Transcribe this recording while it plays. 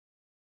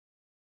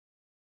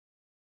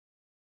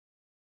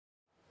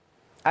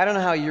I don't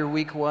know how your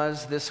week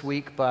was this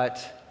week, but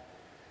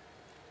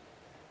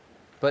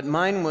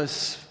mine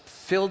was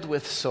filled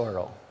with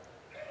sorrow.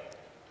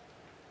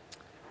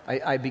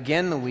 I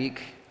began the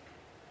week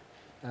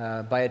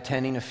by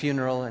attending a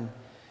funeral in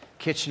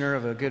Kitchener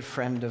of a good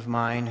friend of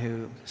mine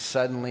who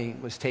suddenly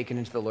was taken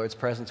into the Lord's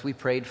presence. We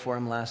prayed for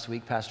him last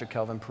week. Pastor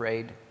Kelvin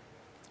prayed.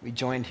 We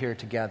joined here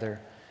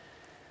together.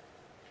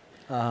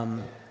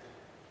 I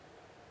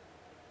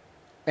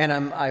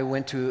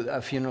went to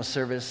a funeral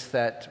service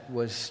that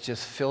was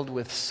just filled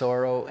with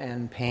sorrow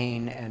and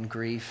pain and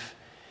grief.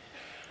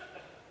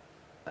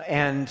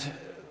 And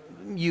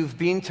you've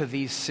been to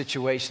these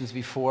situations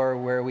before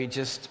where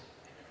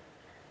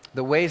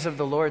the ways of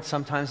the Lord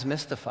sometimes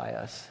mystify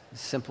us. As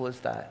simple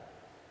as that.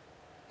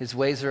 His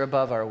ways are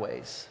above our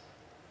ways.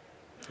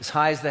 As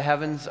high as the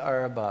heavens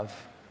are above,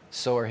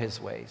 so are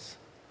his ways.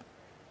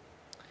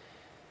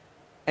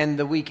 And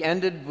the week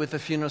ended with a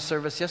funeral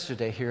service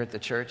yesterday here at the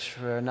church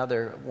for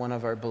another one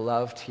of our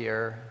beloved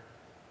here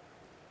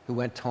who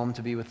went home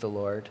to be with the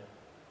Lord.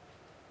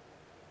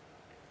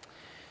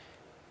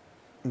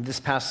 This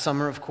past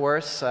summer, of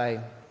course, I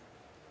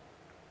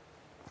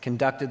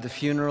conducted the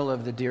funeral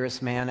of the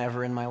dearest man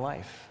ever in my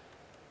life.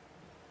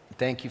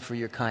 Thank you for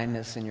your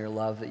kindness and your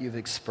love that you've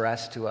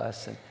expressed to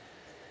us.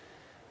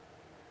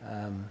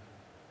 And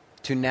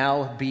to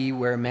now be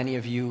where many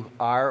of you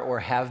are or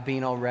have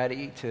been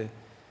already,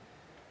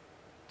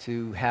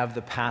 to have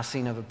the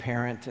passing of a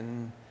parent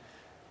and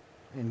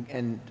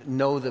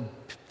know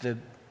the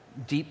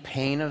deep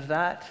pain of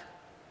that,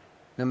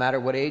 no matter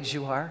what age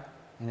you are.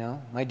 You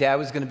know, my dad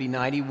was going to be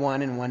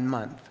 91 in 1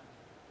 month.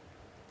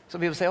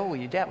 Some people say, "Oh, well,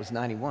 your dad was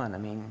 91." I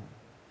mean,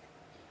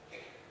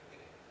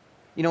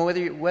 you know,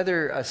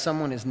 whether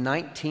someone is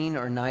 19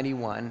 or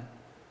 91,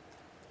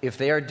 if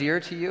they are dear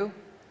to you,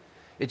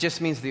 it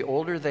just means the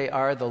older they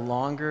are, the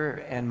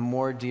longer and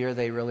more dear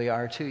they really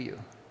are to you.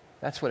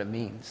 That's what it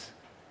means.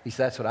 At least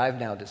that's what I've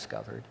now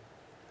discovered.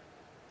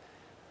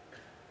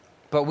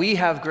 But we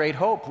have great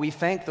hope. We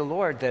thank the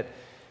Lord that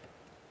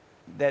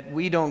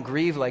we don't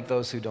grieve like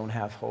those who don't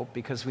have hope,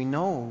 because we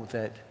know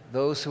that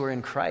those who are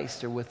in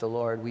Christ are with the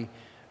Lord. We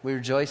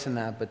rejoice in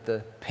that, but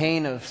the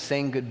pain of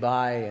saying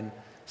goodbye and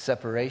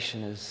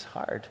separation is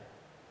hard.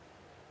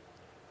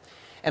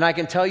 And I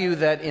can tell you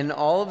that in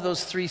all of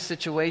those three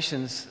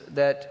situations,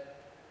 that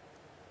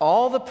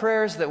all the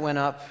prayers that went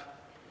up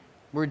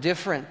were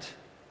different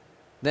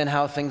than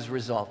how things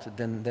resulted,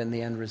 than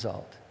the end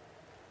result.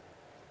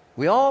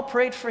 We all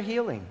prayed for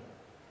healing.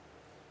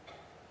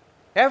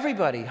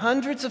 Everybody,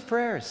 hundreds of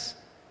prayers.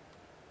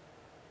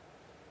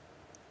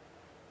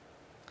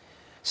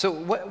 So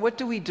what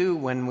do we do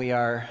when we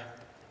are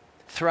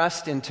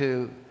thrust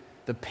into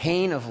the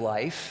pain of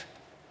life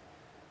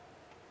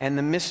and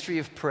the mystery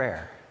of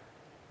prayer?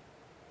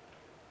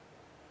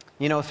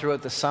 You know,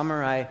 throughout the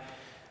summer, I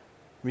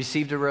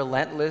received a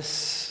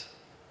relentless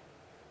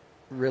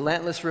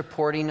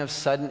reporting of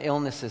sudden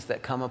illnesses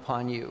that come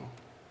upon you.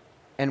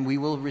 And we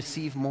will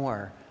receive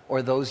more,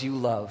 or those you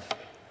love.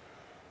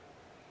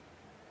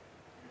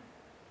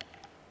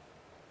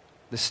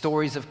 The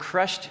stories of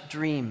crushed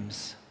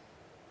dreams.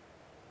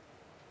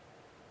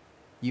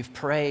 You've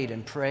prayed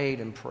and prayed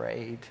and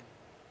prayed.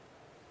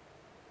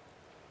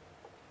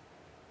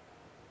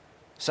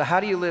 So how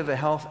do you live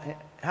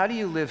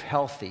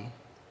healthy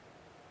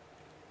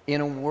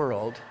in a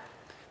world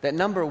that,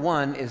 number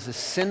one, is a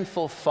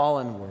sinful,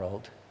 fallen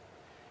world,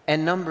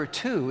 and number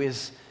two,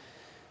 is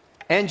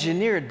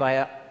engineered by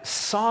a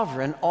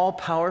sovereign,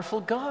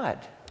 all-powerful God?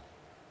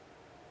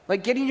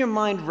 Like, getting your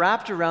mind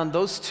wrapped around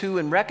those two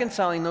and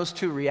reconciling those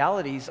two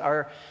realities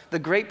are the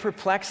great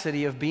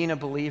perplexity of being a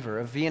believer,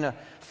 of being a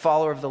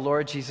follower of the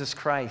Lord Jesus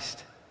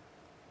Christ.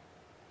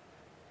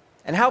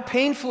 And how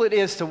painful it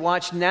is to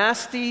watch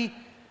nasty,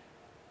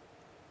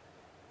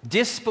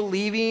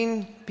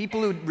 disbelieving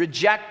people who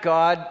reject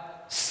God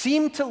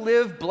seem to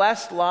live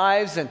blessed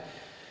lives and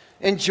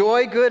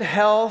enjoy good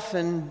health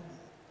and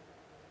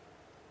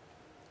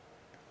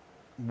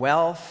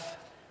wealth,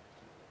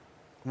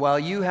 while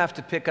you have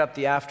to pick up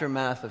the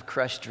aftermath of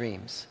crushed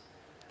dreams.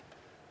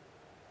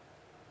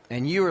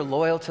 And you are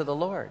loyal to the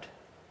Lord.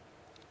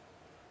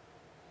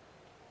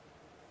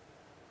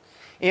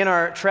 In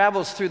our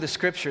travels through the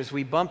scriptures,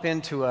 we bump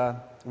into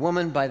a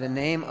woman by the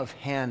name of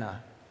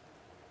Hannah.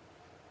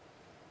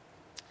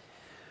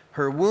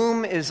 Her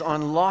womb is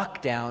on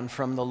lockdown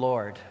from the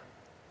Lord.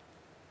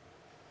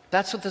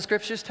 That's what the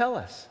scriptures tell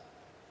us.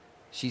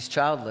 She's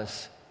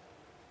childless.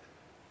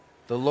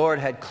 The Lord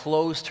had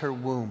closed her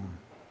womb.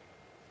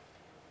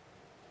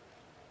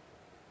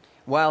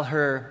 While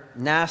her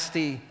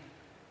nasty,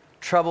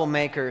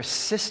 troublemaker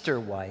sister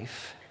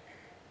wife,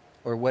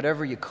 or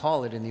whatever you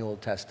call it in the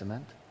Old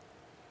Testament,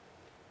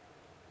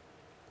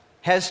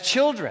 has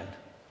children.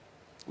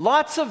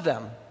 Lots of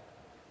them.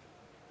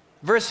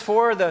 Verse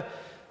 4, the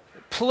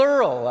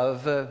plural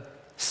of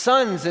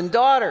sons and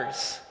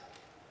daughters.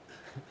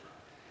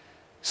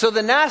 So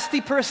the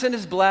nasty person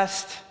is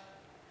blessed.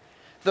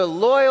 The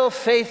loyal,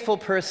 faithful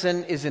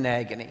person is in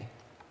agony.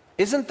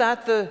 Isn't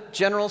that the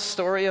general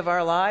story of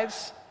our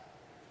lives?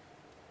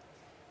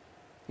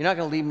 You're not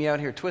going to leave me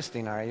out here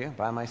twisting, are you,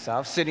 by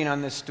myself, sitting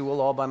on this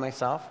stool all by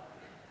myself?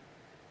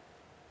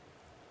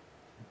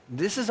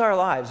 This is our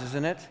lives,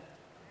 isn't it?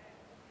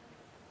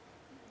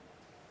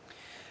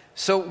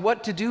 So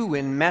what to do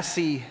in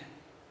messy,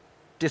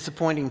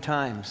 disappointing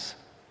times?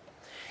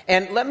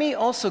 And let me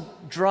also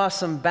draw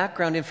some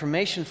background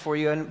information for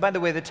you. And by the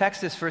way, the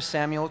text is 1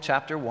 Samuel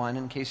chapter 1,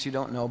 in case you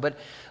don't know. But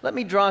let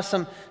me draw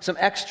some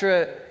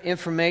extra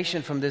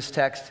information from this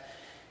text.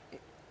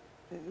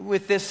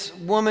 With this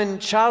woman,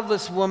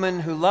 childless woman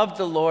who loved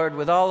the Lord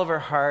with all of her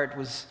heart,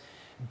 was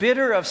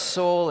bitter of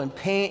soul and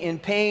in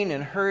pain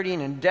and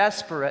hurting and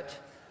desperate.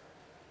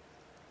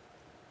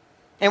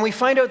 And we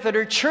find out that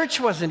her church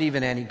wasn't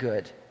even any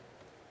good.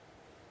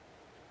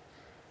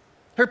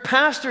 Her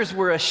pastors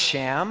were a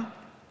sham.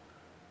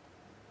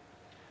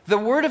 The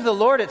word of the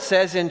Lord, it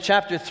says in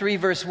chapter 3,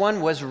 verse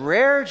 1, was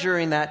rare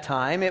during that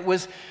time. It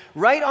was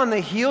right on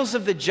the heels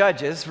of the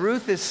judges.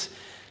 Ruth has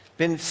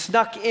been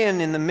snuck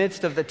in the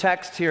midst of the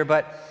text here,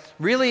 but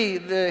really,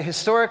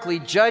 historically,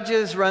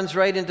 Judges runs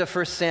right into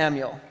 1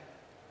 Samuel.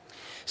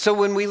 So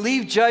when we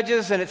leave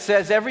Judges and it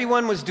says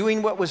everyone was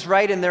doing what was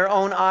right in their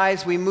own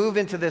eyes, we move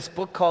into this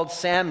book called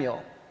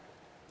Samuel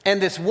and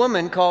this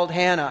woman called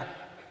Hannah.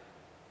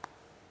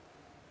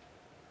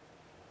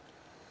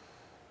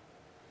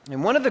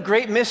 And one of the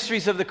great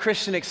mysteries of the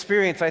Christian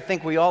experience, I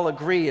think we all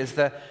agree,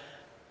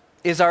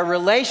 is our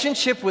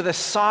relationship with a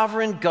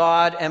sovereign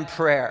God and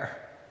prayer.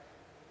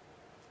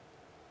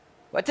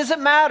 What does it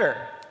matter?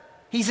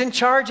 He's in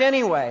charge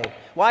anyway.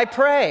 Why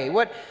pray?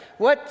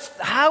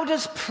 How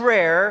does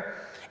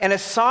prayer and a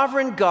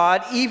sovereign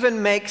God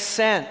even make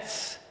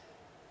sense?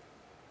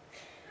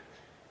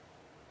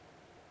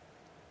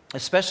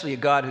 Especially a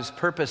God who's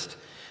purposed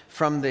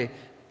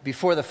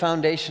before the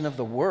foundation of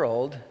the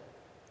world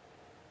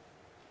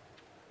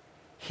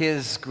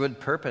His good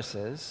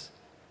purposes.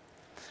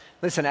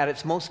 Listen, at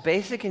its most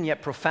basic and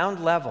yet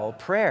profound level,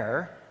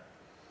 prayer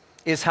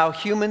is how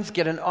humans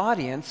get an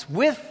audience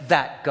with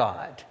that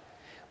God,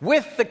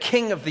 with the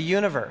King of the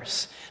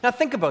universe. Now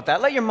think about that.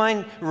 Let your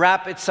mind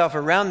wrap itself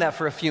around that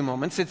for a few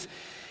moments.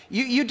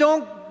 You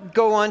don't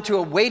go onto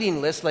a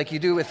waiting list like you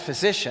do with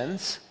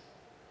physicians.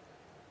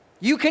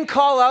 You can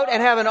call out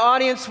and have an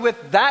audience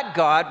with that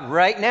God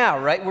right now,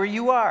 right where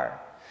you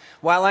are.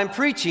 While I'm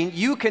preaching,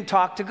 you can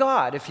talk to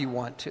God if you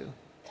want to.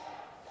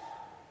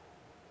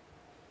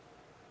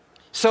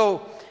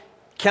 So,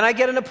 can I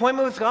get an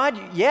appointment with God?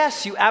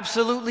 Yes, you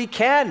absolutely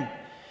can.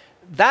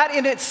 That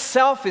in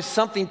itself is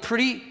something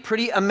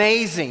pretty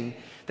amazing,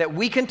 that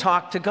we can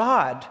talk to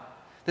God,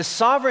 the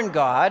sovereign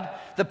God,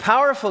 the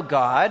powerful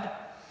God.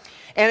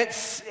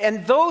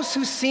 And those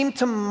who seem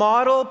to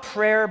model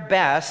prayer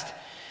best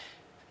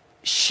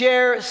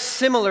share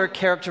similar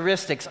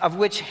characteristics, of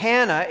which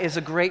Hannah is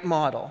a great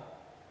model.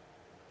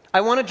 I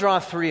want to draw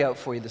 3 out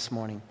for you this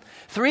morning.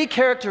 3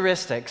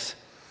 characteristics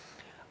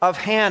of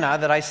Hannah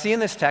that I see in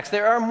this text.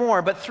 There are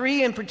more, but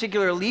 3 in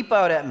particular leap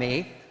out at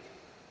me.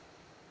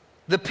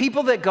 The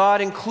people that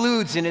God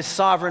includes in His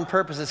sovereign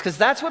purposes, because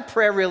that's what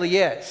prayer really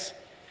is.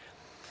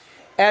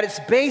 At its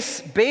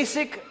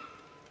basic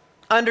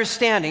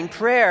understanding,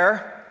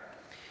 prayer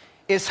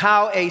is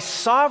how a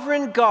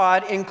sovereign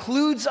God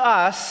includes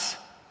us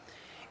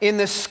in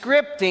the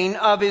scripting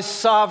of His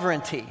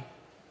sovereignty.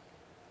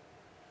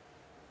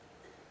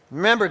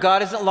 Remember,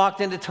 God isn't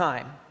locked into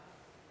time.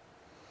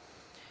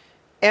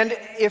 And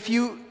if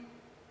you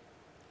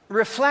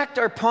reflect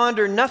or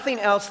ponder nothing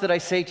else that I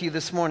say to you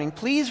this morning,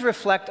 please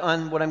reflect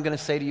on what I'm going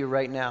to say to you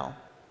right now.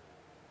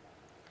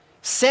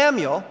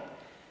 Samuel,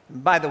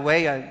 by the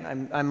way,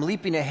 I'm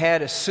leaping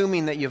ahead,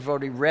 assuming that you've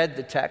already read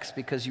the text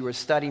because you were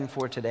studying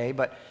for today,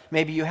 but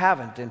maybe you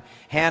haven't. And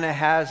Hannah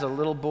has a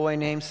little boy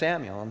named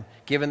Samuel. I'm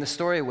giving the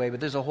story away, but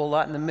there's a whole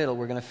lot in the middle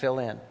we're going to fill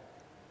in.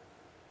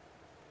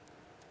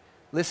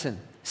 Listen,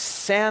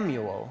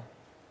 Samuel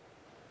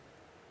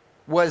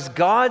was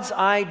God's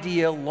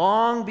idea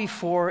long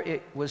before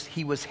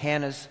he was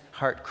Hannah's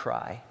heart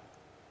cry.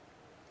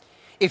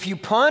 If you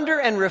ponder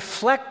and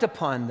reflect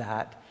upon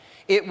that,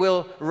 it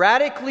will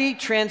radically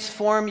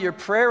transform your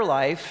prayer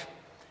life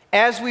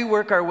as we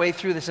work our way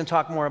through this and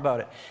talk more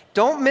about it.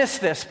 Don't miss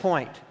this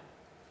point.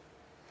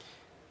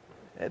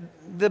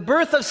 The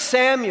birth of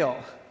Samuel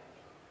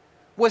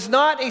was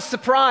not a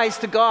surprise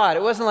to God.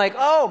 It wasn't like,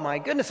 oh my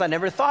goodness, I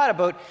never thought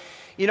about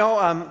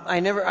I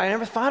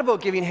never thought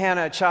about giving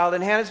Hannah a child,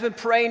 and Hannah's been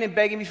praying and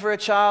begging me for a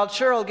child.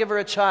 Sure, I'll give her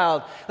a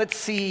child. Let's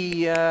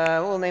see,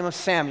 we'll name him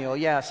Samuel.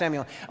 Yeah,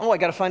 Samuel. Oh, I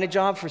got to find a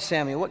job for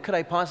Samuel. What could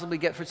I possibly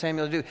get for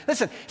Samuel to do?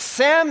 Listen,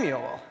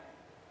 Samuel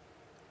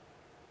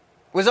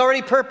was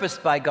already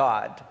purposed by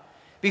God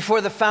before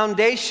the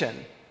foundation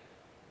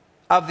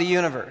of the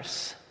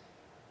universe.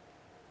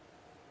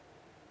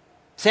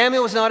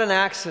 Samuel was not an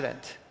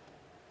accident.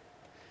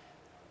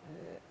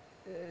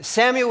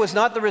 Samuel was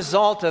not the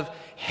result of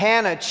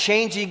Hannah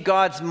changing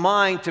God's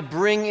mind to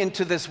bring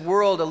into this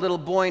world a little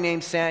boy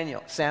named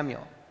Samuel.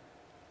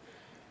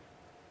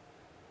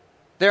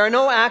 There are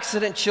no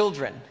accident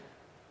children.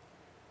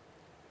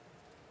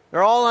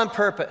 They're all on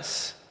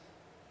purpose.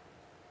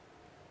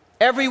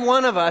 Every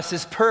one of us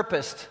is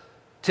purposed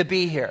to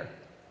be here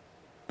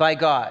by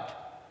God.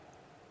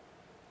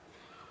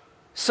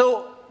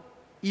 So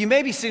you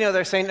may be sitting out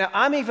there saying, now,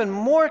 I'm even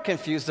more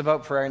confused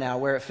about prayer now,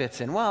 where it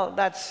fits in. Well,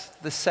 that's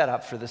the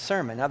setup for the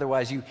sermon.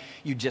 Otherwise, you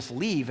just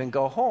leave and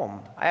go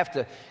home. I have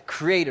to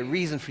create a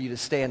reason for you to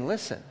stay and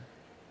listen.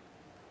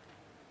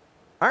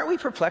 Aren't we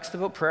perplexed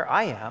about prayer?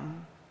 I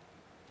am.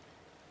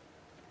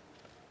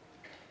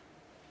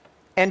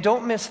 And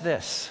don't miss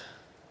this.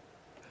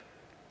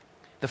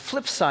 The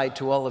flip side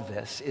to all of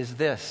this is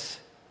this,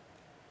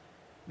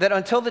 that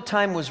until the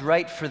time was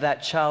right for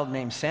that child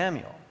named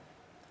Samuel,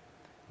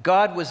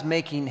 God was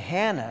making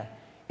Hannah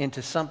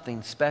into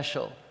something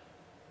special.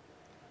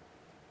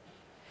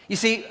 You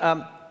see,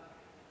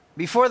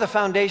 before the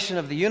foundation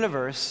of the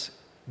universe,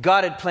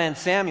 God had planned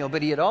Samuel,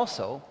 but he had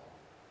also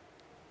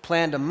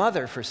planned a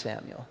mother for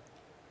Samuel.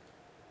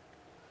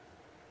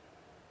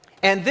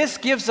 And this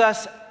gives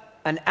us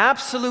an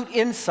absolute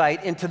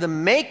insight into the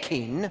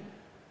making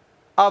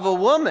of a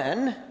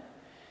woman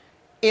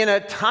in a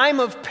time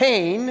of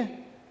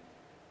pain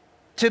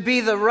to be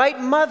the right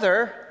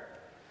mother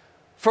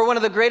for one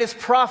of the greatest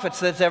prophets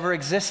that's ever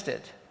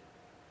existed.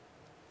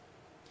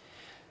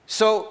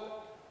 So,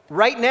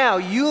 right now,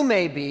 you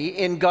may be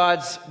in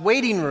God's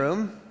waiting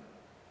room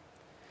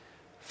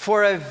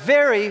for a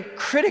very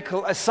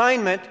critical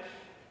assignment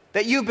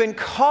that you've been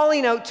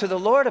calling out to the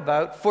Lord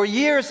about for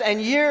years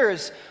and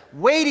years,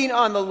 waiting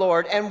on the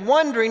Lord and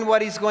wondering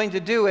what he's going to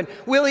do. And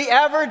will he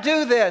ever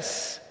do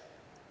this?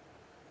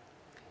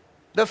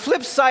 The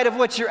flip side of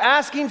what you're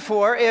asking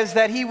for is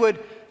that he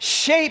would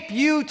shape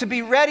you to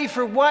be ready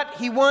for what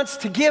he wants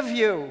to give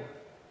you.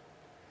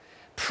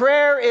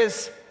 Prayer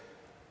is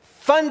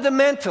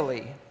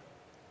fundamentally,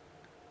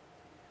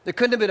 there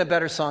couldn't have been a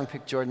better song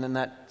picked, Jordan, than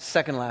that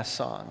second last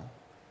song.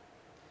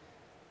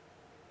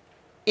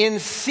 In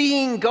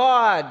seeing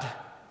God,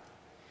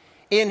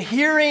 in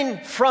hearing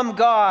from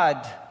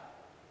God,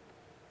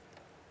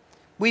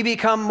 we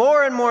become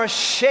more and more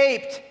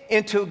shaped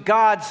into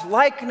God's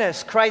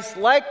likeness, Christ's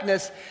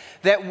likeness,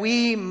 that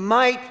we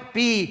might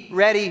be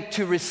ready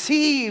to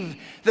receive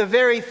the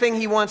very thing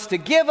he wants to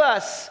give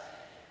us,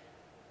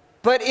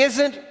 but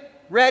isn't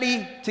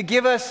ready to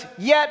give us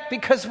yet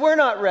because we're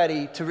not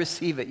ready to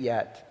receive it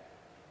yet.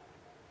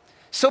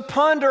 So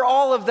ponder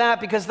all of that,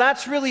 because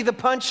that's really the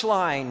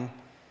punchline.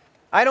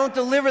 I don't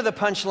deliver the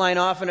punchline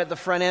often at the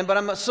front end, but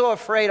I'm so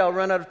afraid I'll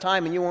run out of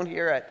time and you won't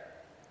hear it.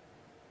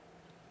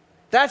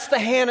 That's the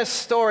Hannah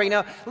story.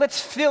 Now,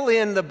 let's fill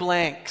in the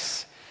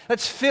blanks.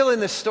 Let's fill in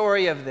the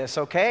story of this,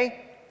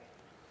 okay?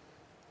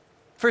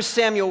 1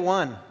 Samuel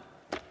 1.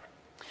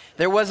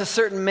 There was a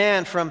certain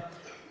man from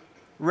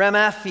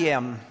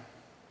Ramathaim,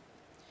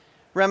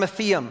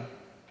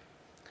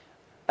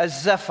 a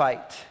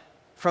Zephite,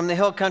 from the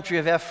hill country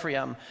of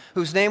Ephraim,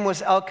 whose name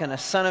was Elkanah,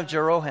 son of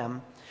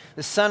Jeroham,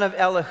 the son of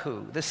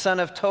Elihu, the son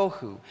of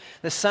Tohu,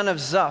 the son of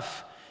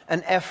Zuph,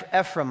 an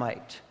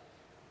Ephraimite.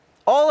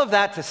 All of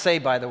that to say,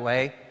 by the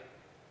way,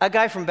 a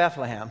guy from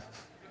Bethlehem.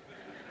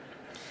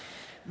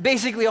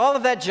 Basically, all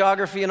of that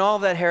geography and all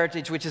of that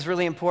heritage, which is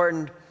really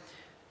important,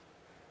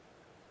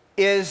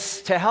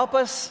 is to help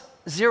us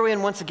zero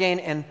in once again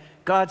in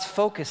God's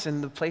focus in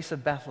the place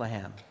of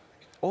Bethlehem.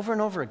 Over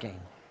and over again.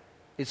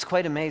 It's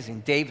quite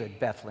amazing. David,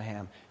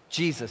 Bethlehem.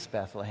 Jesus,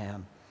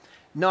 Bethlehem.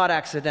 Not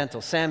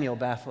accidental. Samuel,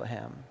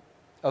 Bethlehem.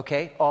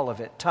 Okay? All of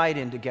it tied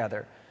in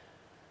together.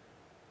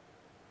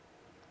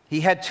 He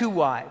had 2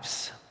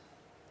 wives.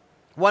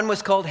 One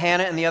was called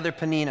Hannah and the other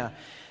Peninnah.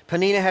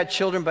 Peninnah had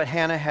children, but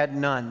Hannah had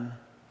none.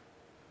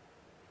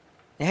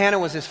 Hannah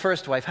was his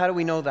first wife. How do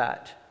we know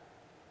that?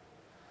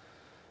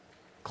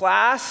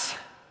 Class?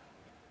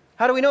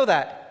 How do we know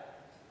that?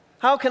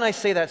 How can I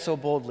say that so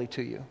boldly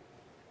to you?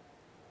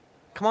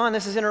 Come on,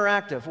 this is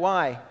interactive.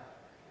 Why?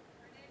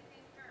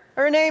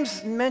 Her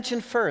name's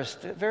mentioned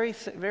first. Very,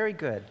 very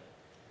good.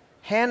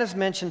 Hannah's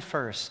mentioned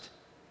first.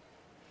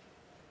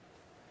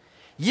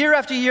 Year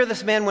after year,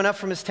 this man went up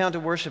from his town to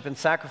worship and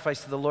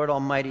sacrifice to the Lord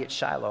Almighty at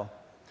Shiloh,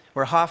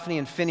 where Hophni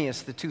and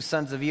Phinehas, the 2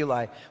 sons of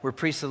Eli, were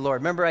priests of the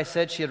Lord. Remember I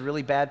said she had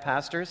really bad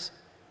pastors?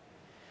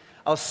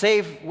 I'll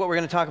save what we're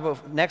going to talk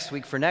about next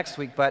week for next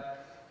week,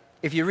 but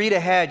if you read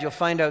ahead, you'll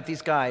find out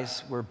these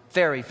guys were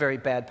very, very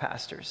bad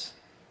pastors.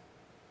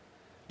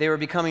 They were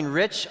becoming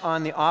rich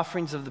on the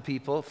offerings of the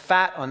people,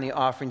 fat on the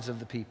offerings of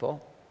the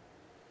people,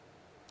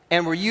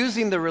 and were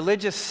using the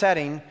religious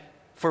setting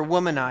for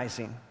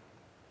womanizing.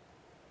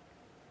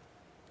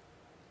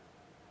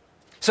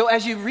 So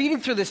as you're reading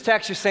through this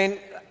text, you're saying,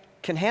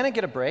 can Hannah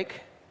get a break?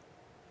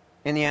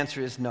 And the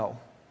answer is no.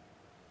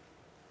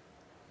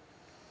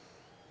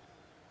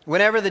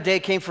 Whenever the day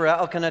came for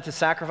Elkanah to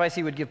sacrifice,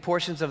 he would give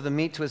portions of the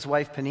meat to his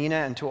wife Peninnah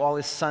and to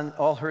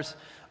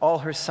all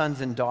her sons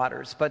and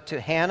daughters. But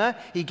to Hannah,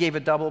 he gave a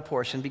double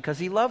portion because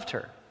he loved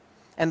her.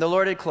 And the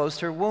Lord had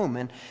closed her womb.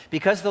 And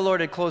because the Lord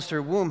had closed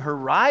her womb, her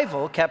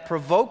rival kept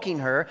provoking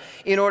her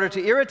in order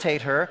to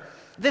irritate her.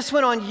 This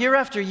went on year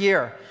after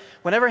year.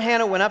 Whenever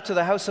Hannah went up to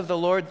the house of the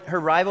Lord, her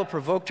rival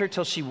provoked her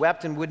till she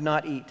wept and would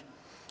not eat.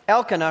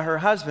 Elkanah, her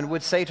husband,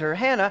 would say to her,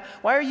 Hannah,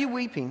 why are you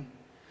weeping?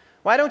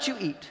 Why don't you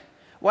eat?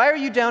 Why are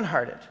you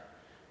downhearted?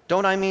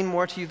 Don't I mean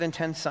more to you than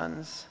 10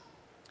 sons?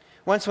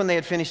 Once when they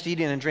had finished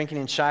eating and drinking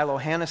in Shiloh,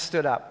 Hannah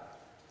stood up.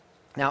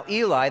 Now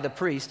Eli, the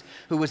priest,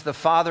 who was the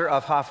father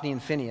of Hophni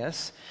and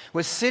Phinehas,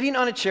 was sitting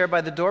on a chair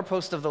by the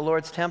doorpost of the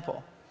Lord's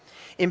temple.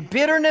 In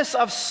bitterness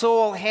of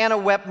soul, Hannah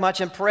wept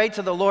much and prayed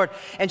to the Lord.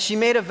 And she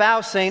made a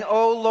vow, saying,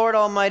 O Lord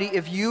Almighty,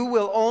 if you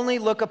will only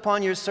look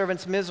upon your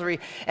servant's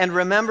misery and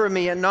remember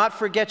me and not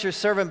forget your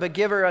servant, but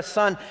give her a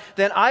son,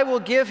 then I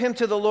will give him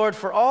to the Lord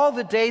for all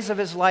the days of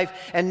his life,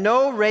 and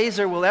no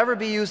razor will ever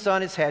be used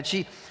on his head.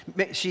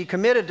 She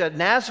committed a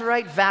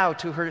Nazirite vow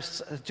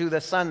to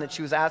the son that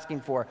she was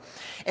asking for.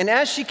 And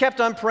as she kept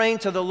on praying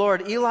to the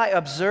Lord, Eli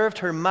observed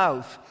her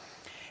mouth.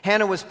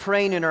 Hannah was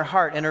praying in her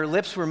heart, and her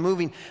lips were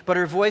moving, but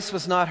her voice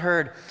was not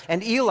heard.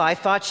 And Eli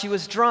thought she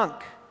was drunk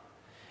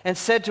and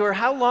said to her,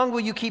 How long will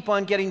you keep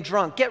on getting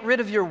drunk? Get rid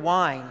of your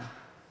wine.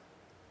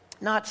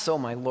 Not so,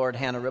 my lord,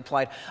 Hannah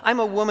replied. I'm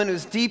a woman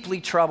who's deeply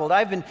troubled.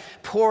 I've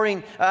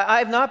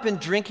not been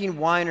drinking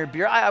wine or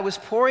beer. I was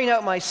pouring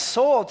out my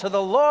soul to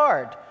the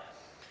Lord.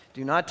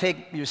 Do not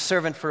take your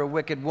servant for a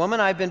wicked woman.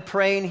 I've been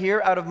praying here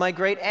out of my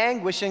great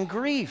anguish and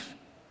grief.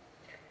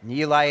 And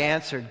Eli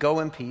answered, Go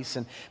in peace,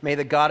 and may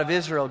the God of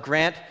Israel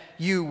grant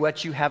you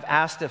what you have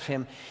asked of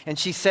him. And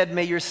she said,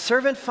 May your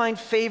servant find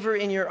favor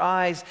in your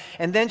eyes.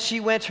 And then she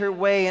went her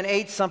way and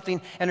ate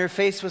something, and her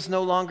face was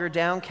no longer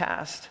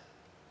downcast.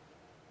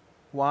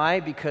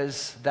 Why?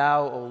 Because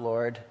thou, O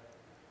Lord,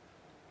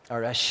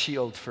 art a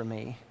shield for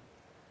me,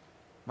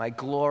 my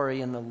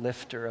glory and the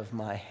lifter of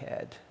my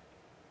head.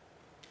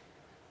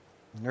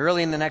 And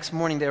early in the next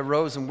morning they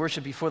arose and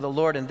worshipped before the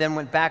Lord, and then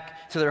went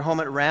back to their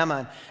home at Ramah.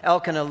 And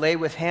Elkanah lay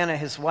with Hannah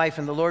his wife,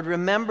 and the Lord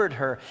remembered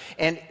her.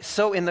 And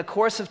so in the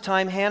course of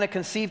time Hannah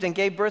conceived and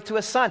gave birth to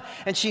a son.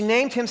 And she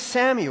named him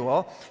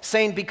Samuel,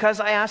 saying,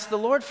 Because I asked the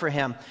Lord for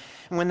him.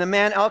 And when the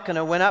man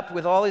Elkanah went up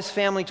with all his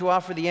family to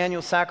offer the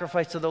annual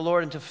sacrifice to the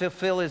Lord and to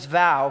fulfill his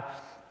vow,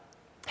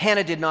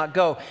 Hannah did not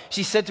go.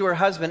 She said to her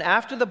husband,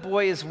 After the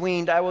boy is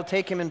weaned, I will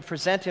take him and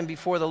present him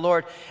before the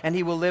Lord, and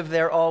he will live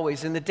there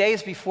always. In the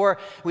days before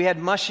we had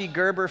mushy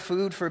Gerber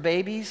food for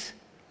babies,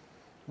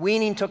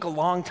 weaning took a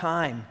long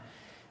time.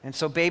 And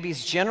so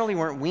babies generally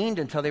weren't weaned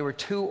until they were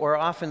 2 or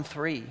often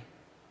 3.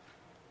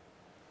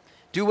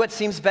 Do what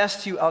seems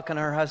best to you,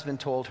 Elkanah, her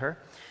husband told her.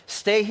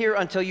 Stay here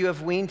until you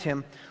have weaned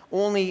him.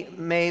 Only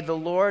may the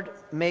Lord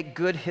make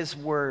good his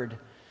word.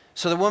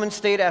 So the woman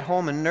stayed at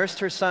home and nursed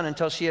her son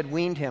until she had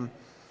weaned him.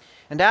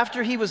 And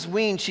after he was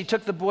weaned, she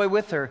took the boy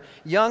with her,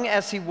 young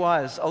as he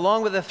was,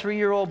 along with a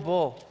 3-year-old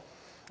bull,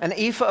 an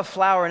ephah of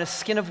flour and a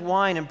skin of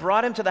wine, and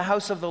brought him to the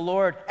house of the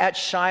Lord at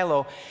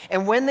Shiloh.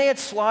 And when they had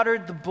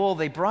slaughtered the bull,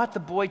 they brought the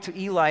boy to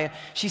Eli.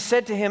 She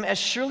said to him, As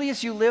surely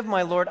as you live,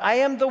 my Lord, I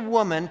am the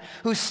woman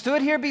who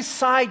stood here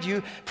beside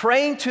you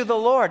praying to the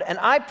Lord. And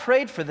I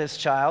prayed for this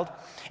child,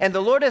 and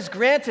the Lord has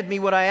granted me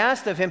what I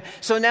asked of him.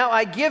 So now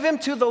I give him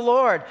to the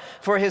Lord.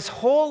 For his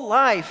whole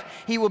life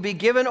he will be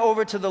given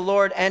over to the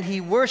Lord. And he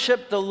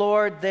worshiped the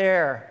Lord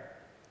there.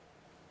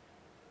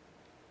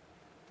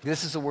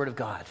 This is the word of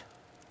God.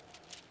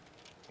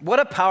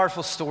 What a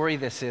powerful story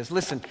this is.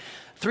 Listen,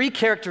 3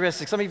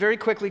 characteristics. Let me very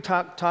quickly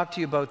talk to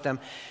you about them.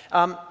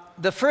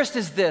 The first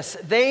is this: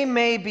 they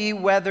may be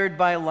weathered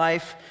by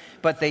life,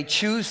 but they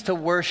choose to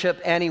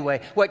worship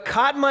anyway. What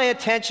caught my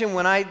attention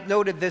when I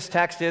noted this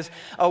text is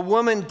a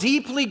woman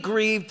deeply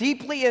grieved,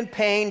 deeply in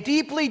pain,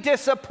 deeply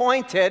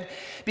disappointed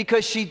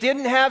because she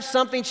didn't have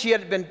something she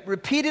had been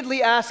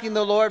repeatedly asking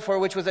the Lord for,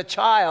 which was a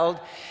child,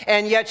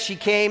 and yet she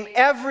came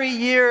every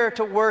year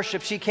to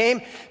worship. She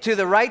came to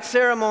the right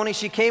ceremony.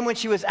 She came when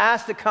she was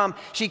asked to come.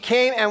 She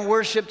came and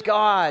worshiped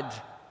God.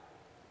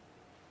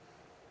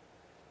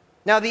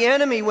 Now the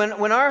enemy,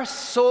 when our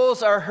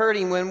souls are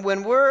hurting,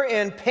 when we're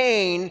in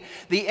pain,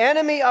 the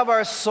enemy of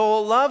our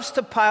soul loves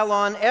to pile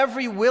on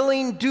every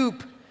willing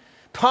dupe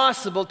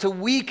possible to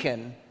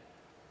weaken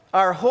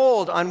our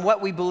hold on what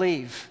we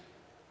believe.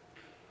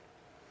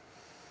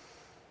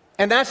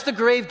 And that's the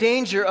grave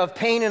danger of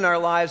pain in our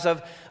lives,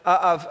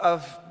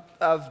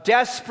 of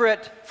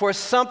desperate for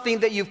something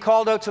that you've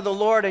called out to the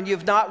Lord and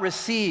you've not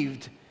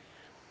received.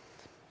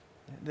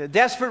 The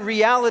desperate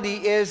reality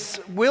is,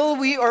 will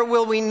we or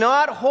will we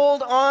not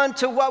hold on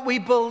to what we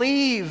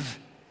believe?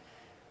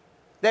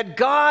 That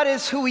God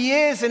is who He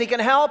is and He can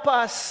help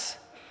us.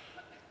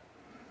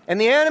 And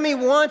the enemy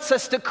wants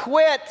us to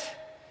quit.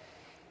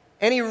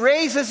 And he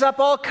raises up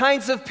all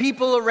kinds of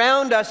people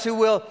around us who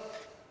will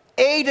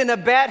aid and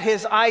abet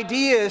his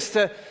ideas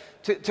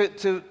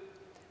to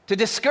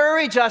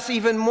discourage us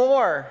even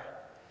more.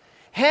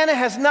 Hannah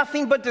has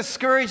nothing but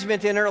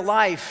discouragement in her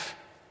life.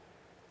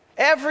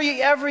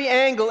 Every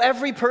angle,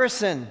 every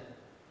person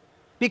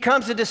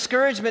becomes a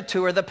discouragement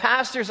to her. The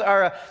pastors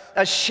are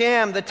a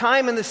sham. The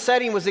time and the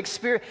setting was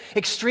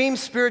extreme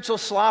spiritual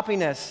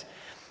sloppiness.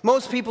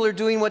 Most people are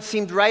doing what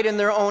seemed right in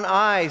their own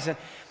eyes. And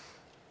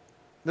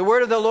the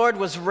word of the Lord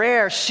was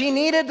rare. She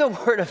needed the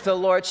word of the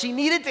Lord. She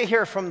needed to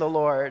hear from the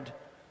Lord.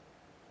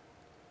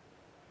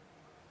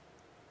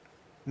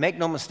 Make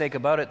no mistake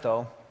about it,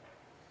 though.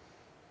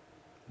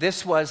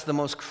 This was the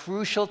most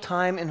crucial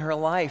time in her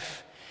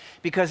life,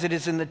 because it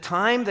is in the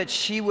time that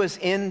she was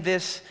in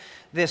this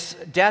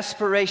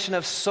desperation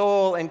of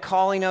soul and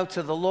calling out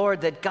to the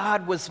Lord that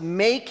God was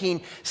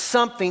making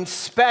something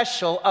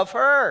special of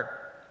her.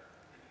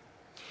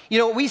 You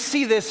know, we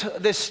see this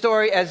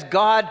story as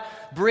God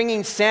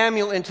bringing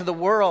Samuel into the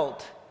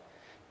world.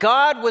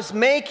 God was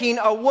making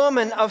a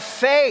woman of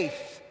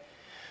faith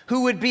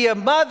who would be a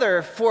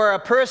mother for a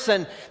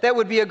person that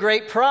would be a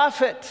great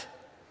prophet.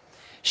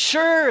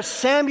 Sure,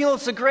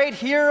 Samuel's a great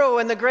hero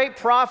and the great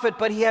prophet,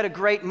 but he had a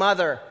great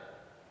mother.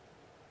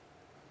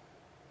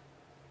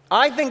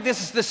 I think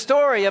this is the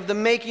story of the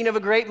making of a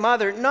great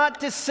mother,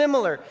 not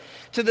dissimilar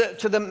to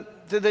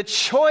the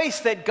choice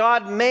that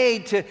God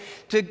made to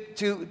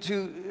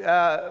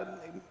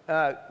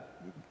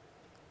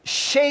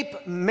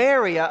shape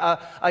Mary,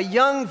 a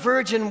young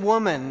virgin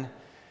woman,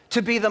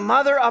 to be the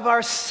mother of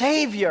our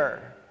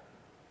Savior.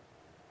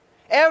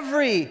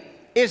 Every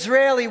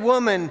Israeli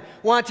woman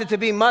wanted to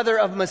be mother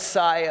of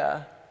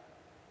Messiah.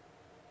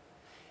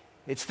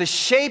 It's the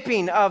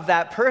shaping of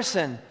that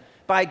person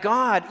by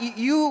God.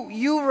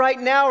 You right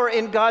now are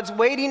in God's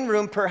waiting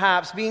room,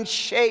 perhaps, being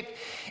shaped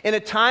in a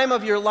time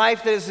of your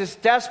life that is as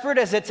desperate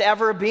as it's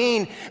ever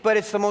been, but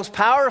it's the most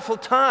powerful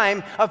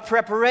time of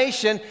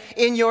preparation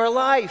in your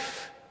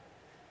life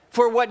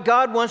for what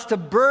God wants to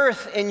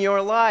birth in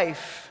your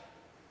life.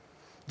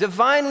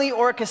 Divinely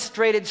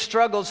orchestrated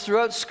struggles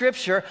throughout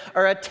Scripture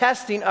are a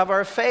testing of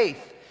our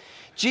faith.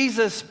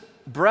 Jesus'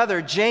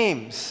 brother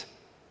James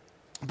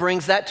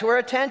brings that to our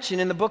attention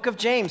in the book of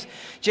James.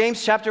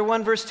 James chapter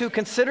 1 verse 2,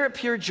 "Consider it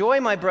pure joy,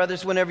 my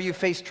brothers, whenever you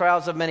face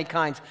trials of many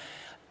kinds."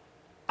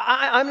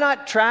 I'm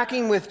not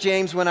tracking with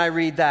James when I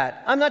read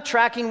that. I'm not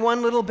tracking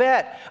one little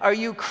bit. Are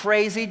you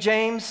crazy,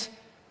 James?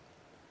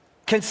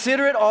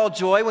 Consider it all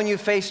joy when you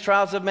face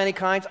trials of many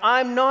kinds.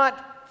 I'm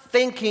not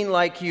thinking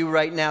like you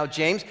right now,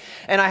 James.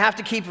 And I have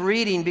to keep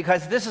reading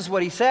because this is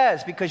what he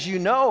says, because you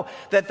know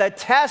that the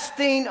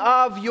testing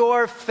of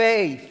your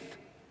faith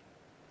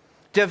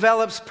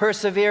develops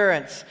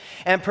perseverance.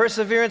 And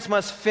perseverance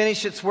must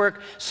finish its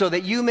work so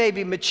that you may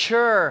be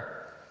mature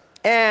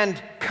and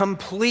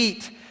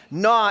complete,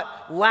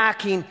 not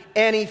lacking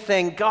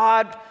anything.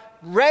 God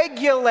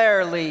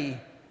regularly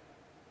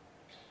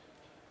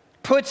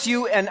puts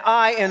you and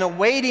I in a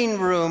waiting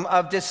room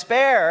of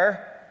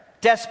despair,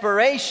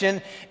 desperation,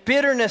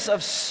 bitterness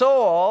of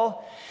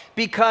soul,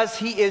 because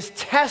he is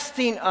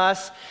testing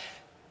us,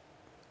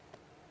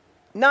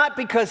 not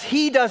because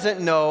he doesn't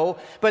know,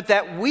 but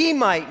that we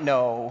might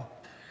know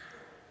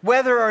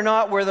whether or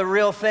not we're the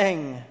real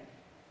thing.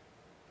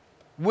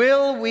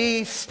 Will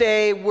we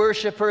stay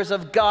worshipers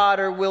of God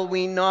or will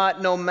we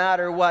not, no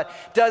matter what?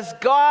 Does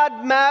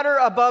God matter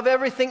above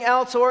everything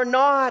else or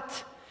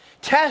not?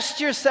 Test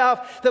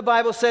yourself, the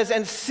Bible says,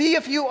 and see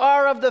if you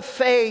are of the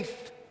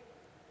faith.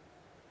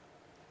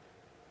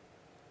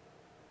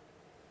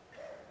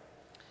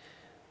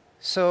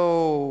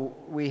 So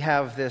we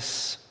have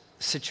this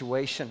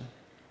situation.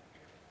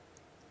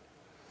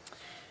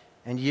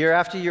 And year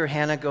after year,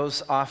 Hannah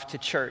goes off to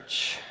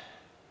church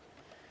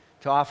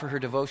to offer her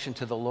devotion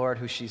to the Lord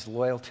who she's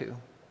loyal to.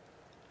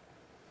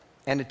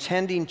 And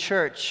attending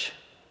church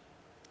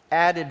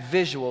added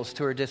visuals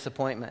to her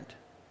disappointment,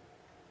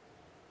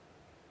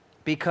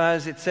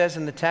 because it says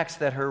in the text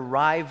that her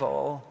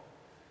rival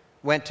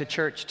went to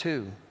church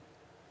too,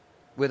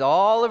 with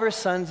all of her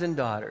sons and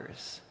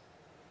daughters.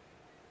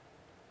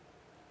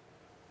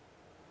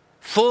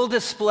 Full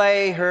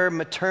display her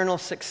maternal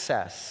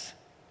success.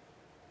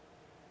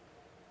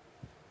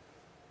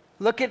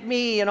 Look at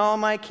me and all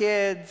my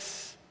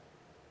kids.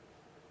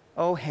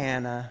 Oh,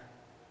 Hannah,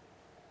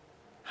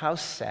 how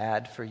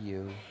sad for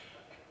you.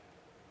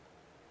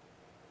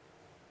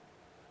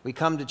 We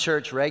come to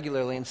church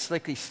regularly, and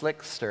Slicky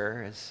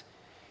Slickster is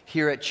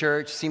here at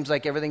church. Seems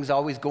like everything's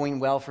always going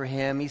well for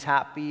him. He's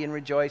happy and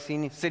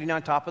rejoicing. He's sitting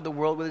on top of the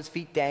world with his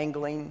feet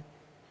dangling.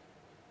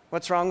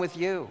 What's wrong with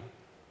you?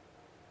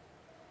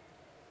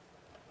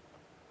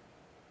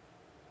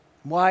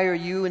 Why are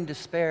you in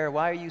despair?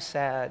 Why are you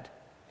sad?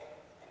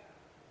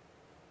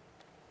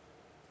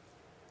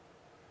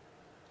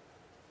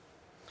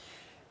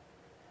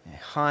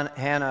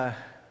 Hannah,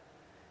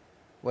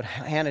 what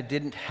Hannah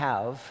didn't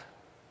have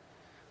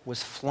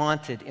was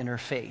flaunted in her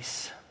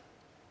face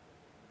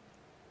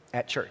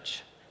at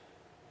church.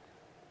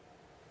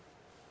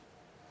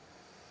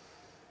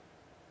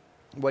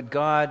 What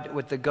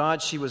the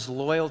God she was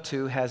loyal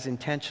to has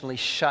intentionally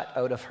shut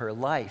out of her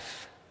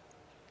life.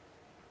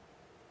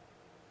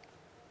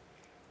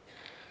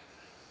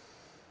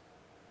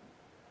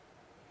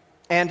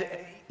 And,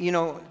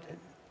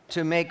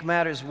 to make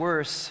matters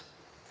worse,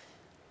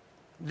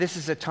 this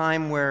is a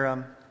time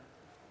where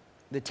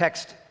the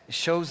text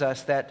shows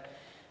us that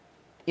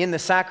in the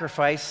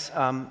sacrifice,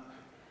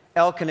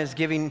 Elkanah is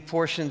giving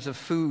portions of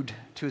food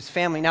to his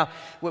family. Now,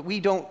 what we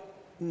don't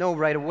know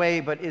right away,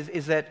 but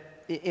is that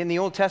in the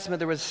Old Testament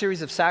there was a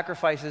series of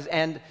sacrifices,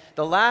 and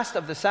the last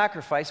of the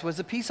sacrifice was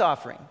a peace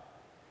offering.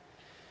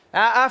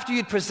 After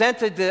you'd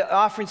presented the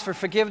offerings for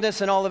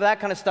forgiveness and all of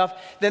that kind of stuff,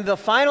 then the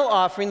final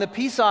offering, the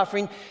peace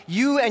offering,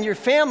 you and your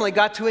family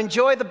got to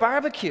enjoy the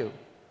barbecue.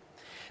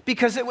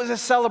 Because it was a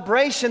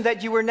celebration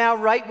that you were now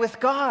right with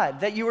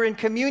God, that you were in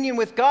communion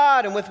with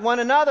God and with one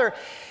another.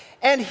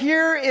 And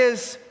here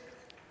is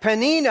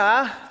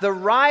Peninnah, the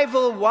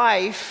rival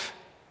wife,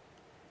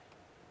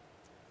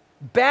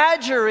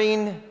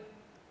 badgering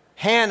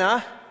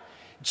Hannah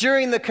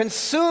during the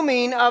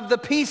consuming of the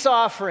peace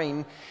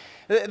offering.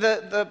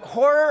 The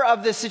horror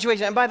of this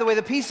situation, and by the way,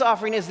 the peace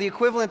offering is the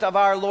equivalent of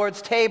our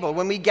Lord's table.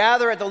 When we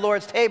gather at the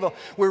Lord's table,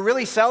 we're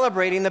really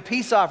celebrating the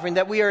peace offering,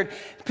 that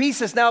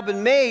peace has now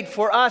been made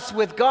for us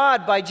with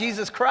God by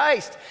Jesus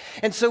Christ.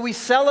 And so we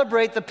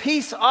celebrate the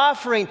peace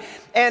offering,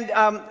 and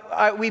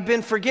we've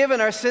been forgiven,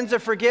 our sins are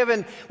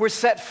forgiven, we're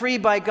set free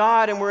by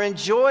God, and we're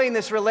enjoying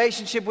this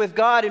relationship with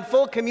God, in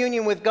full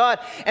communion with God,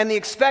 and the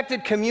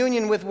expected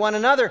communion with one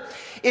another.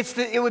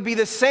 It would be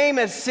the same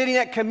as sitting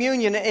at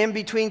communion in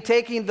between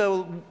taking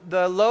the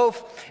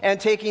loaf and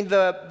taking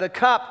the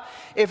cup,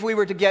 if we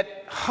were to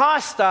get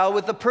hostile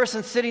with the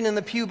person sitting in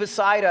the pew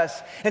beside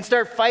us and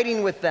start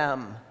fighting with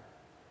them.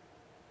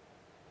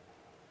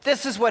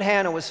 This is what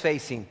Hannah was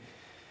facing.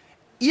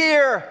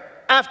 Year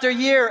after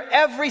year,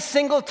 every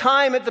single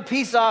time at the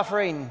peace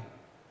offering.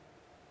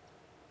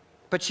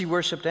 But she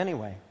worshiped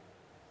anyway.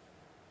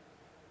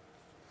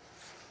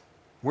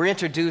 We're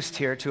introduced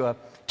here to a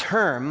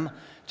term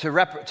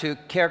to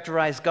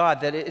characterize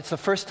God, that it's the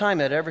first time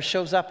that it ever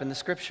shows up in the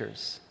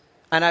Scriptures.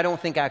 And I don't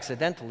think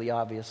accidentally,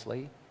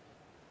 obviously.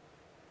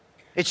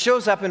 It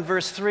shows up in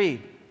verse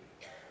 3.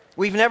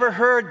 We've never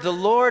heard the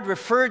Lord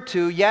referred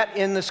to yet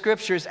in the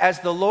Scriptures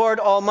as the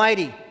Lord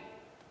Almighty.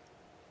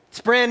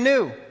 It's brand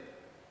new.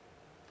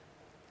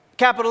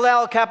 Capital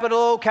L, capital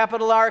O,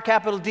 capital R,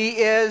 capital D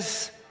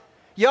is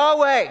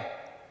Yahweh,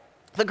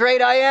 the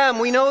great I am.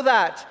 We know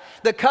that.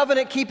 The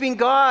covenant-keeping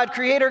God,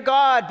 Creator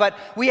God, but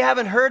we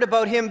haven't heard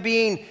about Him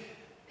being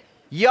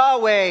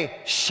Yahweh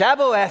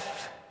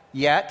Shabbaoth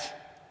yet.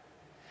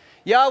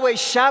 Yahweh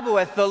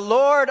Shabbaoth, the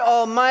Lord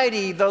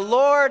Almighty, the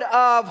Lord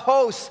of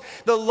hosts,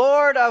 the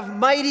Lord of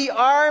mighty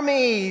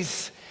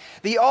armies,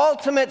 the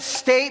ultimate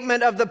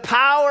statement of the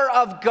power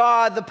of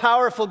God, the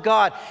powerful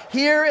God.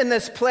 Here in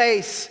this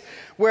place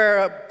where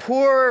a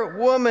poor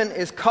woman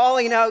is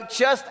calling out,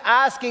 just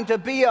asking to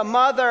be a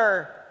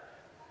mother.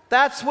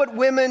 That's what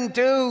women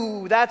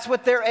do. That's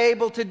what they're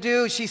able to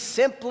do. She's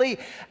simply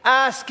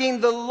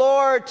asking the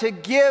Lord to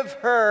give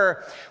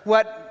her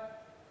what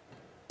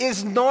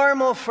is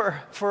normal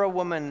for a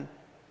woman,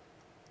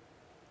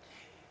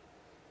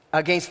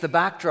 against the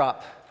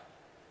backdrop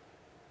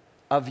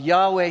of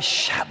Yahweh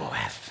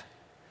Shabbaoth,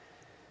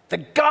 the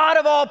God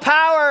of all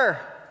power.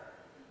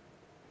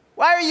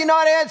 Why are you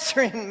not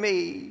answering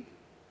me,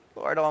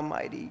 Lord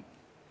Almighty?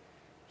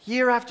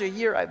 Year after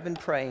year I've been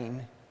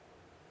praying.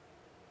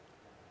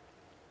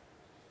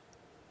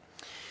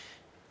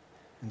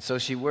 And so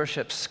she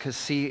worships, because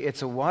see,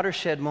 it's a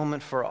watershed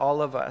moment for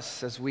all of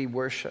us as we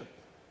worship,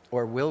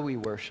 or will we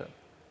worship.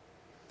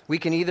 We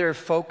can either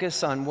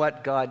focus on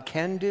what God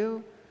can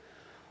do,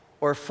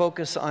 or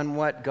focus on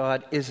what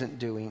God isn't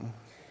doing.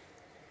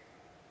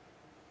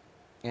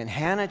 And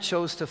Hannah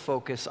chose to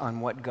focus on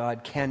what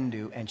God can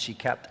do, and she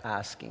kept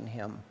asking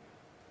Him,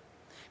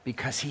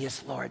 because He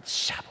is Lord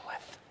Shabbaoth.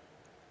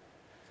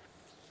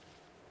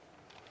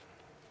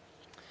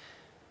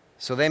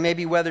 So they may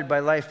be weathered by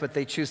life, but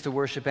they choose to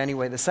worship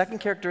anyway. The second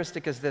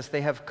characteristic is this: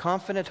 they have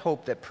confident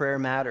hope that prayer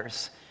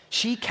matters.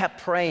 She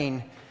kept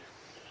praying.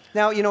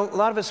 Now, a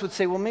lot of us would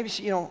say, well,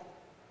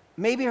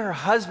 maybe her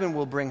husband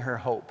will bring her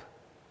hope.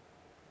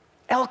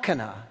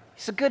 Elkanah,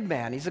 he's a good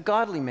man. He's a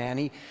godly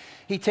man.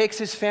 He takes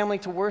his family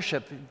to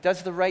worship,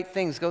 does the right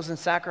things, goes and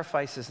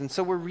sacrifices. And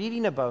so we're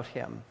reading about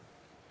him.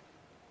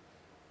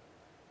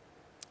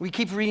 We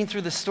keep reading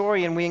through the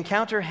story, and we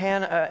encounter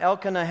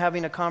Elkanah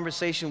having a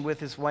conversation with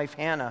his wife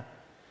Hannah.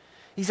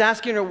 He's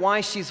asking her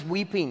why she's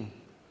weeping,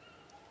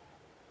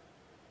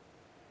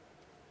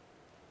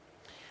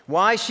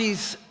 why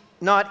she's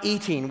not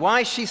eating,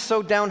 why she's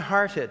so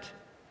downhearted.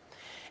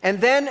 And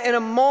then in a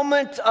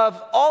moment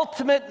of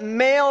ultimate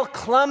male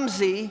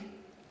clumsy,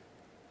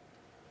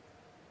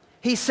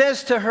 he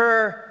says to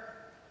her,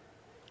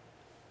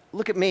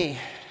 "Look at me.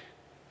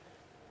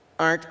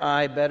 Aren't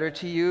I better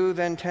to you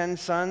than 10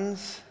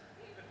 sons?"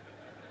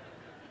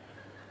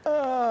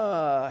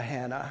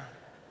 Hannah.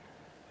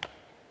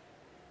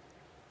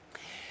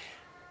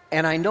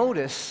 And I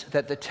notice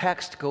that the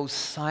text goes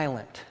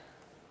silent.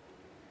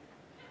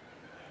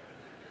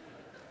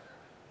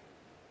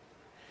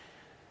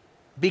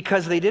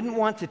 Because they didn't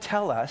want to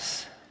tell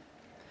us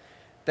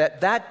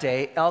that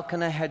day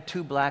Elkanah had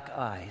 2 black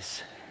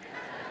eyes.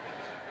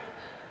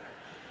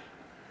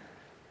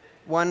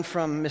 One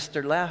from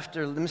Mr. Left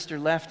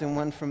and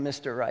one from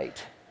Mr.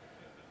 Right.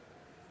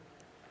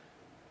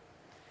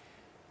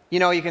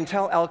 You can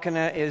tell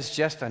Elkanah is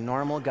just a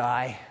normal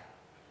guy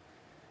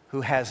who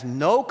has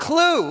no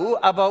clue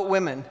about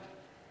women.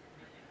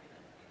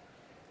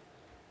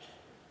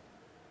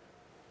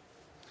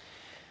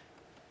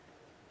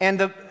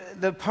 And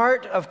the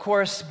part, of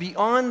course,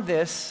 beyond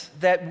this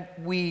that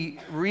we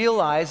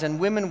realize, and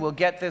women will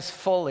get this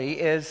fully,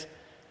 is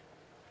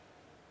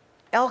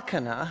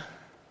Elkanah,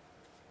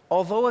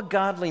 although a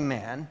godly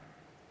man,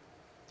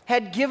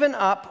 had given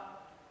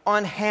up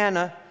on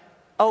Hannah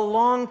a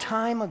long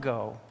time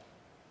ago.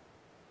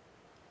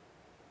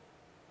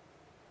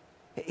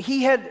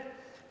 He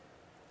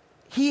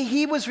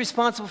was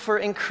responsible for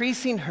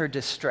increasing her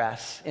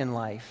distress in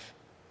life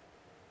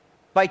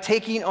by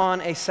taking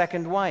on a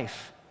second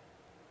wife.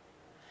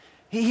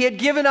 He had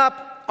given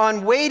up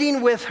on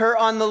waiting with her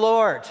on the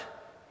Lord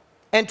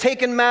and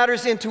taken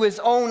matters into his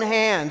own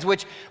hands,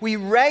 which we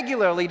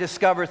regularly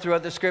discover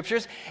throughout the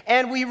Scriptures,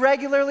 and we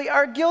regularly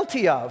are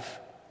guilty of.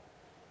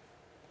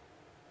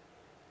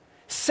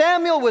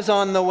 Samuel was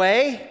on the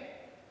way,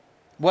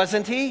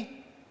 wasn't he?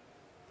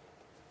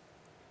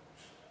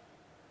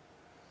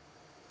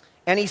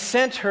 And he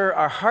sent her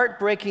a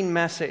heartbreaking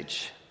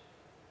message.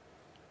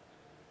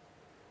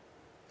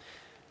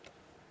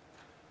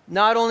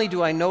 Not only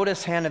do I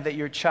notice, Hannah, that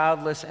you're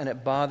childless and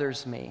it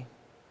bothers me,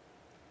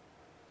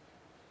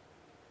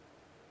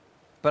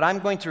 but I'm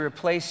going to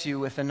replace you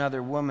with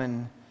another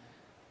woman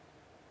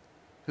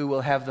who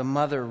will have the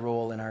mother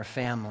role in our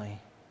family.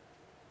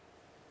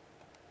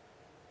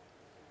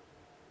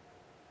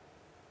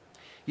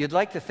 You'd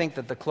like to think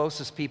that the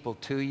closest people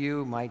to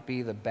you might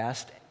be the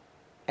best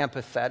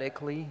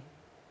empathetically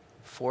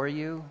for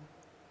you,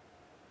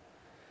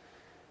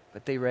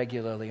 but they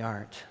regularly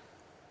aren't.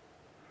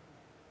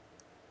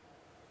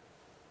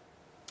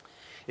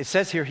 It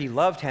says here he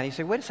loved Hannah. You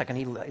say, wait a second,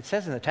 it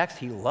says in the text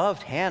he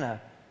loved Hannah,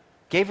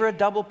 gave her a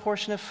double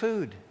portion of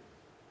food.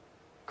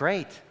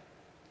 Great.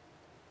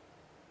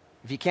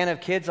 If you can't have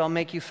kids, I'll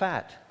make you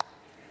fat.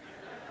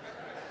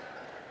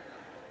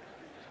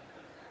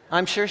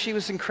 I'm sure she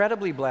was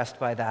incredibly blessed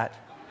by that.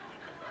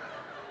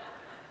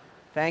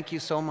 Thank you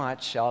so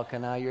much,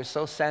 Elkanah. You're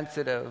so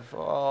sensitive.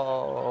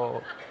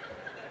 Oh.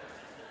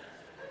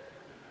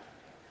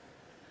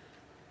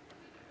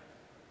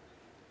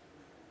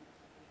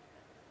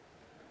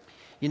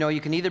 You know,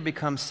 you can either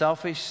become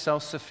selfish,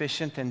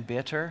 self-sufficient, and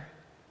bitter,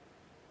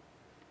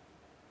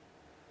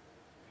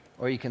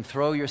 or you can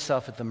throw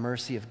yourself at the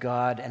mercy of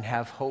God and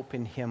have hope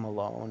in Him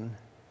alone,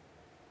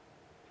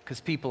 because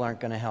people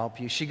aren't going to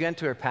help you. She went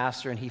to her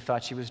pastor and he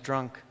thought she was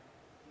drunk.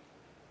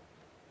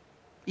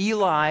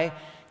 Eli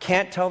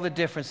can't tell the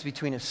difference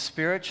between a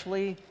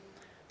spiritually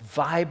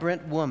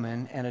vibrant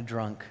woman and a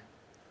drunk.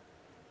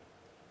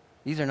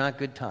 These are not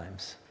good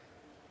times.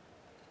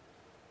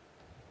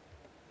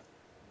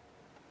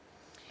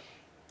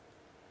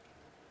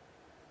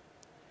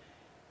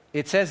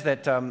 It says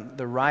that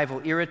the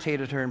rival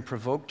irritated her and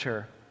provoked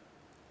her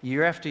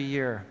year after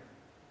year.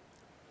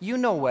 You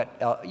know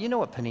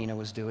what Peninnah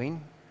was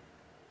doing.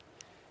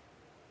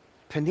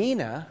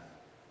 Peninnah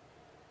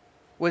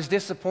was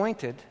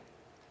disappointed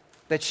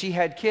that she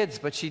had kids,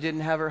 but she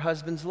didn't have her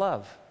husband's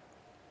love.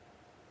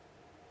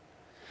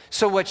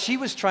 So what she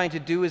was trying to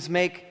do is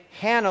make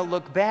Hannah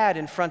look bad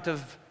in front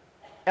of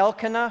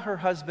Elkanah, her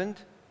husband,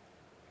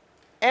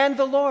 and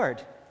the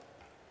Lord.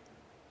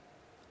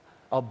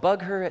 I'll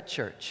bug her at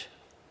church.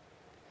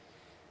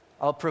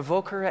 I'll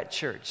provoke her at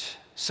church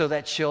so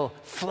that she'll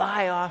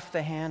fly off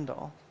the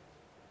handle.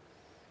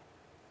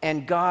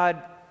 And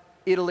God,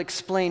 it'll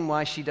explain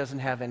why she doesn't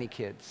have any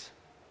kids.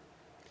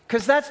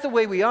 Because that's the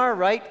way we are,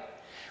 right?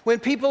 When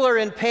people are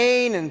in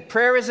pain and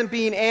prayer isn't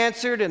being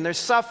answered and they're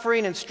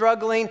suffering and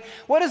struggling,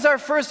 what is our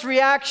first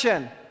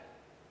reaction?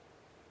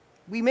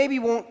 We maybe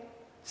won't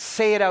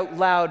say it out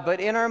loud, but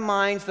in our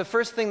minds, the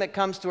first thing that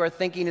comes to our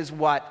thinking is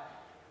what?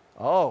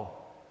 Oh,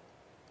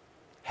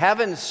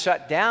 heaven's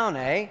shut down,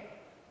 eh?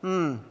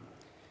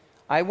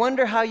 I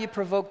wonder how you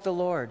provoke the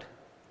Lord.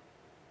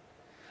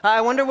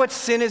 I wonder what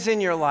sin is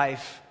in your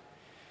life.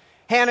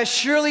 Hannah,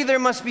 surely there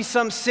must be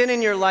some sin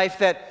in your life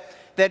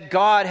that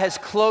God has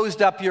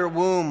closed up your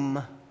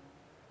womb.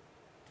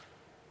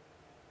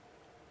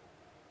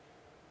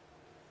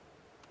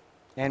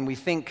 And we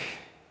think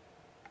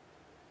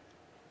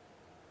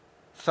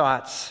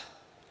thoughts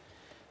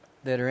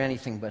that are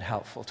anything but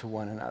helpful to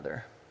one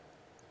another.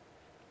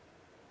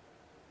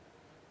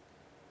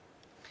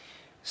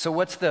 So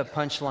what's the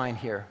punchline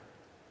here?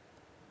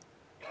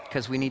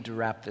 Because we need to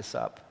wrap this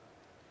up.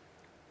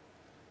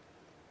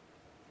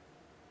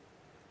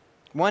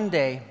 One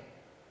day,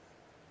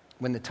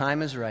 when the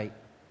time is right,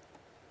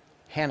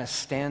 Hannah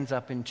stands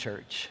up in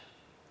church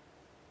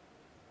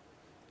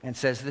and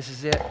says, "This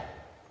is it.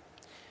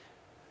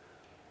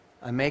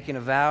 I'm making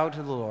a vow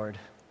to the Lord.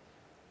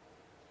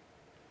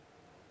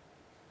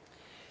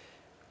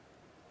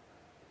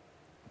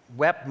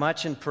 Wept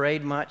much and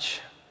prayed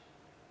much.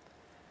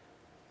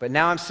 But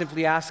now I'm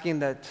simply asking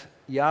that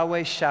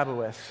Yahweh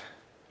Shabbaoth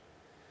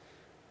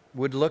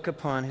would look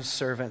upon his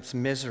servant's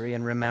misery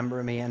and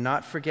remember me, and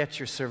not forget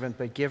your servant,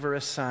 but give her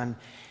a son,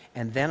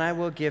 and then I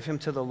will give him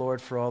to the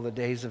Lord for all the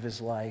days of his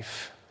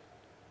life."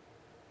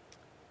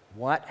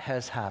 What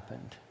has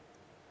happened?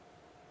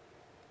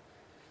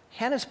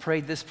 Hannah's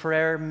prayed this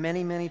prayer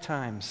many, many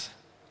times.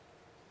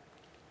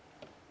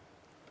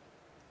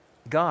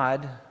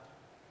 God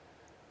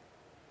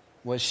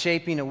was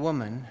shaping a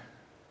woman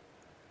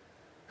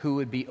who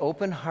would be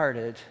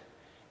open-hearted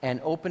and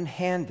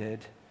open-handed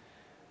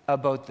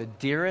about the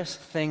dearest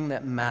thing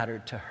that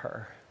mattered to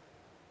her,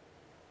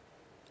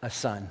 a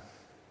son.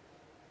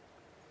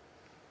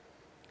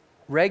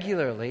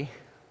 Regularly,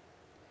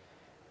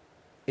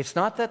 it's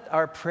not that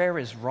our prayer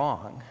is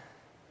wrong,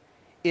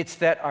 it's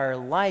that our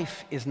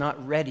life is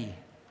not ready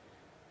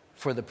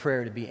for the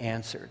prayer to be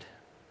answered.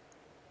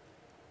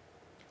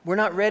 We're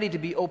not ready to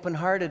be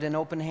open-hearted and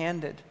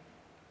open-handed.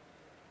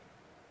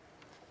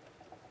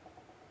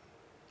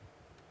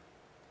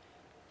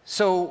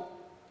 So,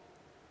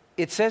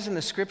 it says in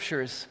the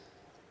Scriptures,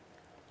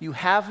 you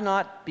have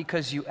not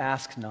because you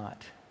ask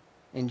not,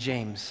 in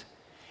James.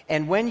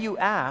 And when you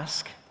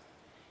ask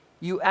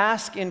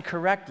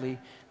incorrectly,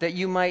 that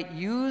you might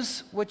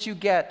use what you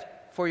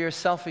get for your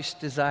selfish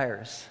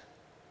desires.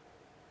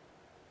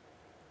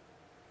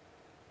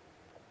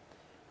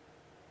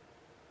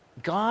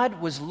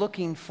 God was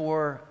looking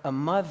for a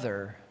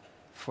mother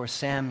for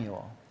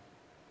Samuel,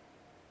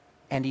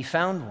 and he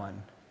found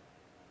one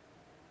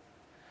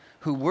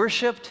who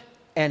worshiped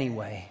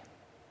anyway,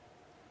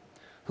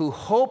 who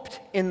hoped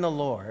in the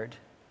Lord,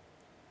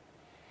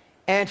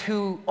 and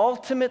who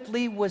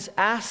ultimately was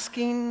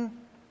asking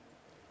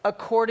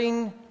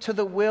according to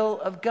the will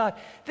of God.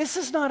 This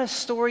is not a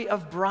story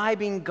of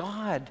bribing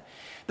God.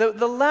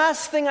 The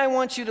last thing I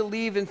want you to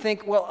leave and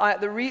think, well,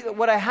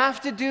 what I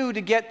have to do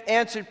to get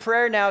answered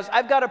prayer now is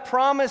I've got to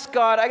promise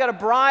God, I got to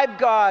bribe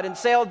God and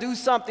say I'll do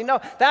something. No,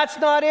 that's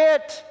not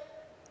it.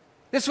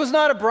 This was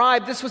not a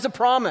bribe, this was a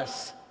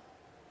promise.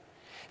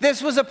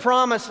 This was a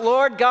promise.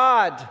 Lord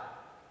God,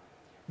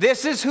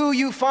 this is who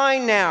you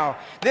find now.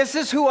 This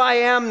is who I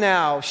am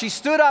now. She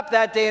stood up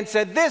that day and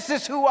said, this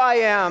is who I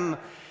am.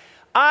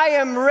 I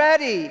am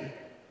ready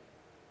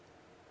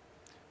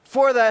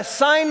for the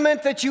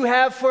assignment that you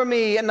have for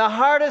me. And the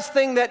hardest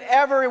thing that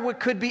ever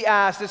could be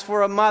asked is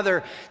for a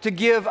mother to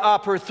give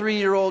up her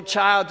 3-year-old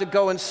child to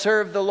go and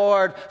serve the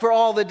Lord for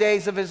all the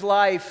days of his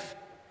life.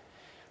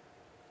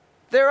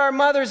 There are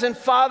mothers and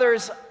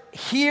fathers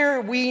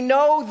here, we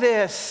know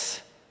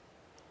this.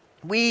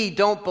 We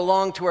don't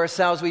belong to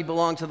ourselves, we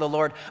belong to the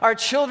Lord. Our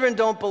children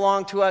don't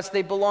belong to us,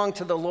 they belong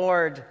to the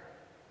Lord.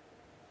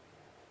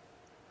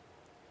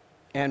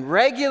 And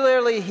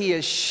regularly he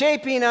is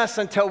shaping us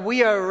until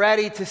we are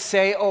ready to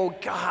say, oh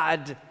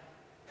God,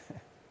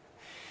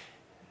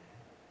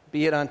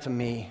 be it unto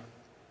me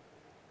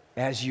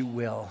as you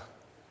will.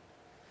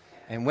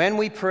 And when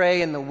we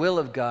pray in the will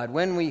of God,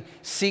 when we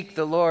seek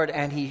the Lord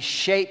and he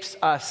shapes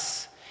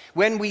us,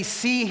 when we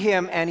see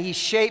him and he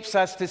shapes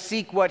us to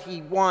seek what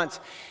he wants,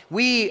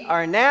 we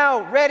are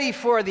now ready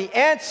for the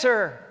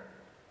answer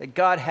that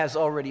God has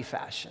already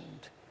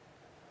fashioned.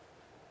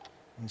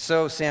 And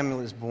so Samuel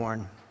is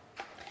born.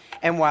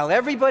 And while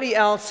everybody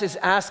else is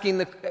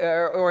asking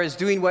or is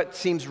doing what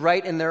seems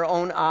right in their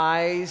own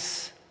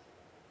eyes,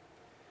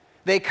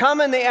 they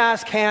come and they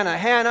ask Hannah,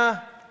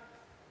 Hannah,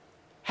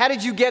 how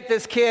did you get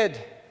this kid?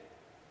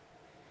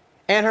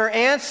 And her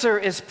answer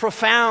is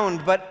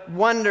profound but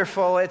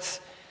wonderful. It's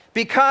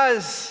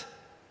because,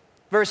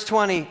 verse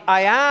 20,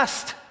 I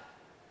asked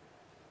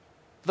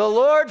the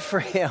Lord for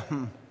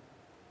him.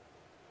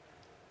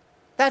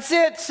 That's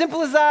it,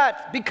 simple as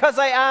that. Because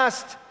I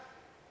asked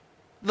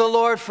the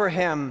Lord for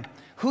him.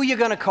 Who are you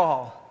going to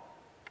call?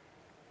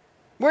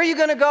 Where are you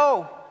going to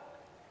go?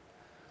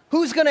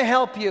 Who's going to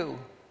help you?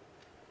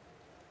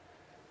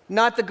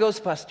 Not the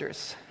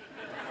Ghostbusters.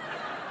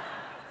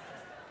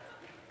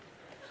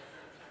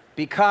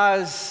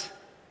 Because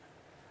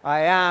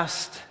I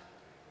asked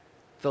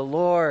the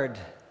Lord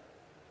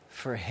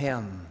for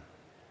him.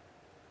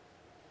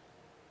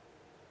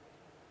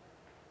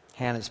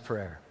 Hannah's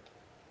prayer.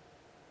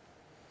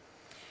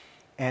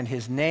 And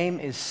his name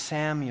is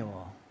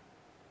Samuel,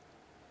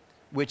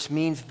 which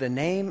means the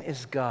name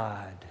is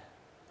God.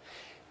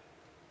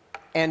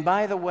 And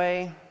by the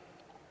way,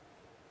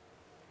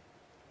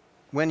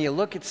 when you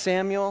look at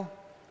Samuel,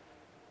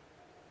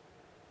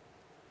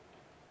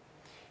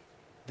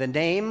 the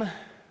name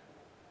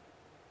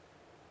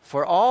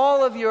for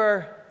all of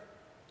your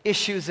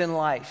issues in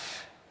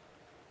life,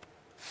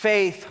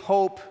 faith,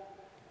 hope,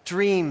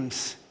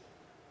 dreams,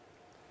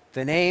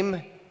 the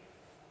name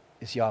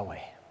is Yahweh.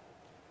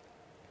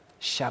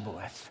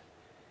 Shabbath.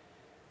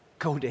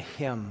 Go to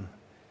him.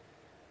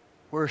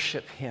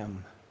 Worship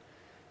him.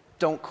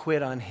 Don't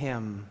quit on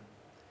him.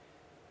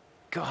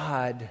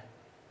 God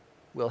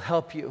will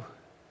help you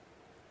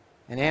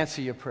and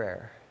answer your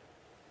prayer.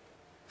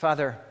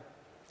 Father,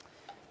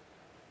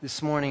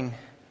 this morning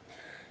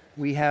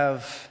we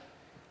have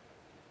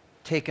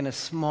taken a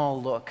small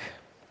look,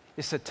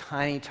 just a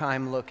tiny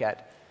time look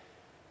at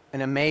an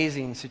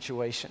amazing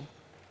situation.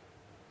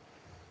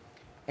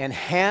 And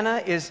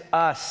Hannah is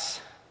us.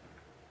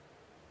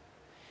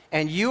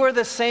 And you are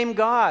the same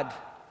God,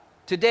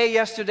 today,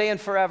 yesterday,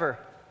 and forever.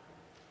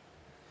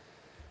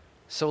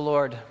 So,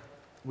 Lord,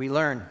 we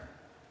learn.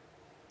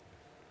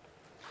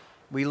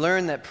 We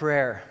learn that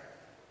prayer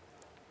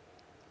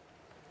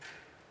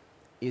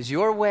is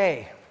your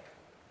way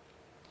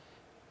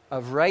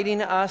of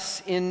writing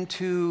us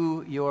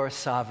into your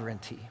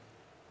sovereignty.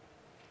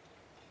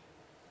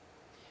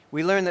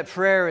 We learn that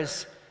prayer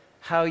is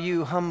how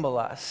you humble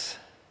us,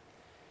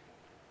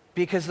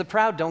 because the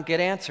proud don't get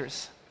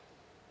answers.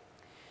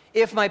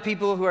 If my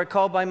people who are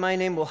called by my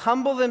name will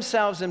humble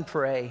themselves and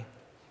pray,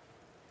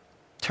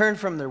 turn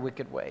from their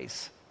wicked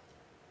ways.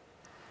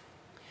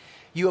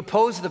 You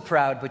oppose the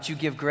proud, but you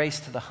give grace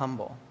to the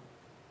humble.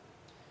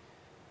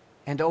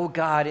 And oh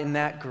God, in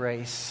that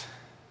grace,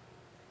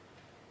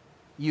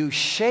 you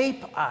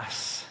shape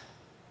us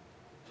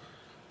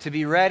to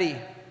be ready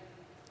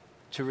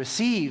to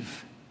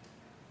receive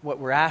what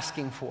we're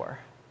asking for.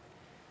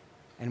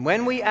 And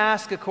when we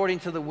ask according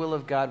to the will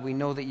of God, we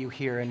know that you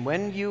hear. And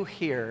when you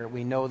hear,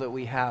 we know that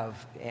we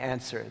have the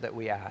answer that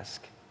we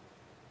ask.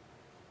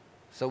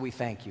 So we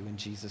thank you in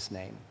Jesus'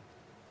 name.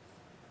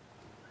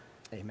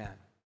 Amen.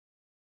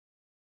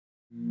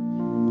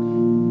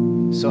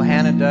 So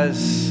Hannah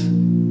does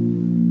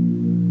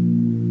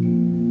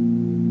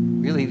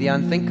really the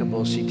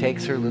unthinkable. She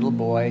takes her little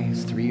boy,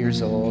 who's 3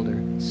 years old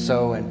or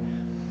so,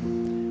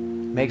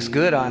 and makes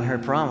good on her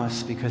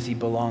promise because he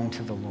belonged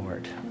to the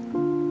Lord,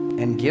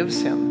 and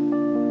gives him.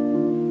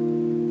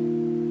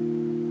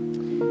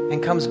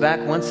 And comes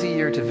back once a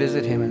year to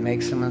visit him and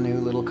makes him a new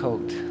little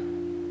coat.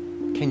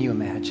 Can you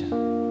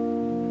imagine?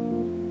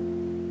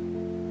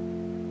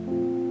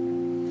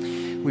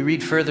 We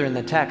read further in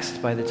the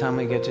text, by the time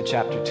we get to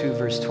chapter 2,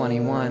 verse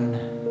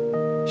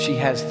 21, she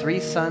has 3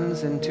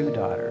 sons and 2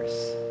 daughters.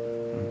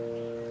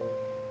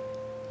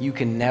 You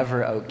can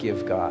never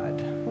outgive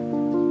God.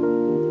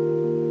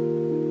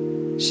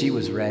 She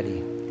was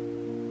ready.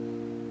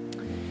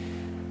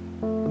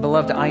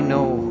 Beloved, I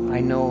know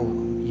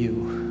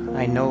you.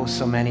 I know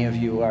so many of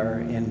you are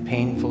in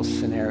painful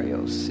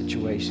scenarios,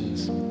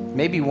 situations.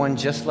 Maybe one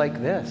just like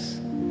this.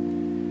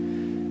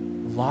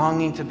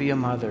 Longing to be a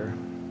mother.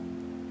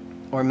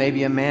 Or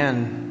maybe a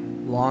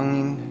man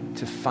longing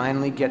to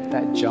finally get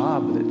that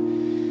job that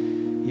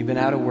you've been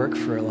out of work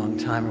for a long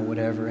time or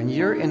whatever, and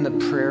you're in the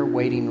prayer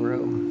waiting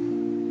room.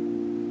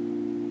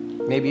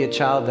 Maybe a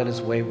child that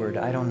is wayward.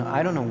 I don't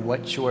know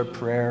what your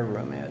prayer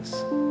room is.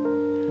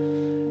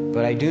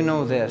 But I do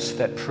know this,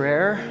 that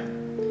prayer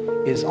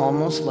is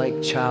almost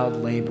like child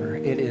labor.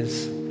 It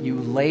is, you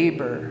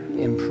labor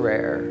in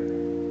prayer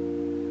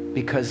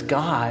because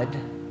God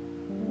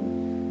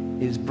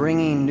is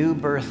bringing new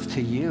birth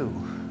to you.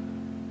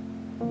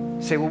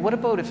 You say, well, what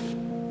about if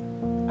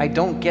I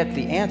don't get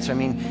the answer? I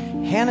mean,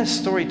 Hannah's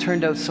story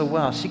turned out so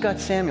well. She got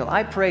Samuel.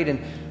 I prayed and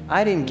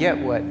I didn't get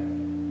what.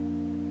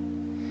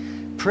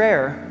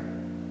 Prayer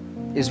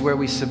is where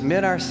we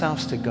submit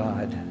ourselves to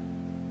God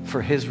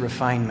for His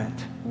refinement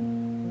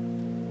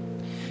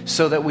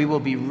so that we will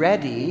be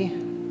ready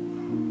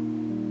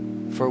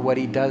for what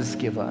He does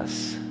give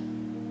us.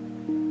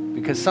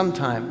 Because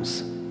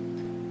sometimes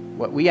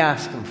what we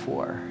ask Him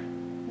for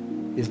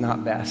is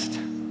not best.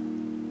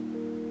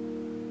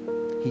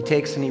 He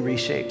takes and He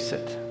reshapes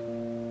it.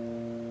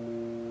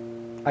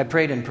 I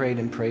prayed and prayed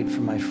and prayed for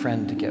my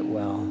friend to get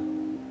well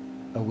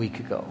a week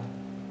ago.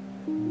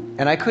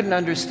 And I couldn't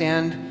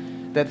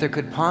understand that there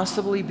could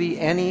possibly be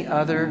any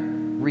other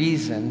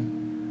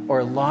reason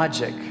or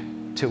logic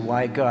to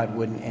why God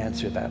wouldn't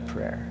answer that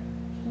prayer.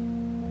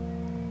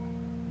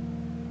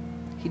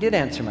 He did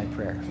answer my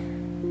prayer.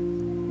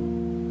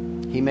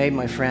 He made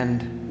my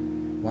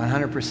friend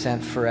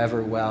 100%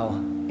 forever well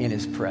in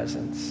His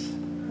presence.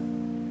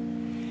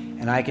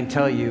 And I can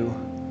tell you,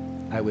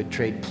 I would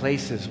trade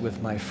places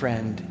with my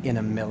friend in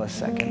a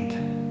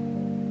millisecond.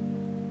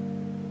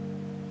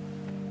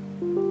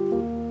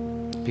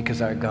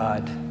 Because our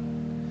God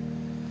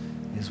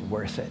is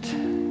worth it.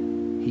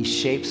 He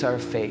shapes our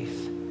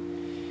faith,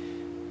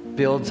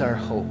 builds our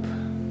hope,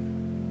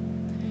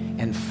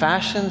 and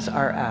fashions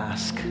our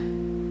ask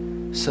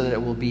so that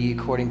it will be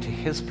according to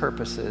His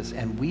purposes,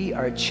 and we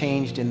are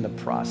changed in the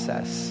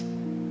process.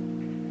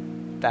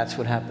 That's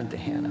what happened to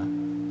Hannah.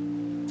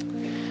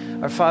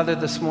 Our Father,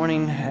 this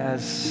morning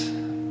as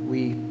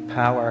we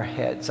bow our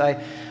heads,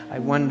 I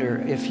wonder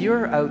if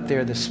you're out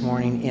there this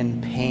morning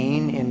in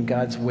pain in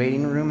God's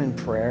waiting room in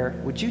prayer,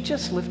 would you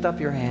just lift up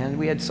your hand?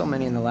 We had so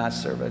many in the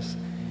last service.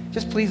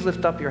 Just please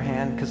lift up your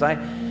hand because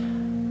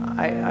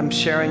I'm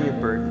sharing your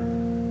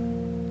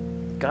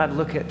burden. God,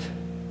 look at,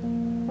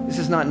 this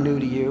is not new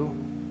to you,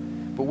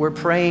 but we're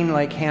praying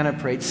like Hannah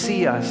prayed.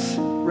 See us,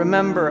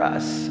 remember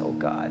us, oh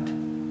God.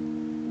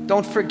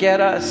 Don't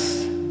forget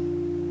us.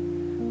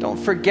 Don't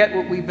forget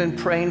what we've been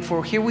praying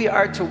for. Here we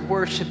are to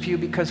worship you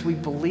because we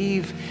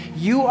believe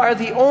you are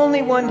the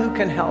only one who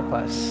can help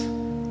us.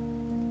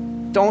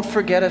 Don't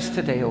forget us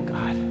today, oh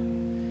God.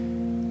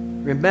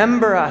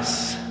 Remember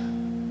us.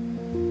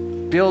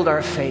 Build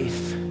our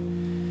faith.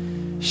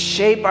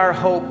 Shape our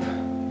hope.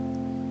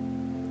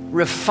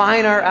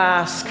 Refine our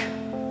ask,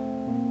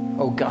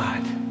 oh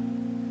God,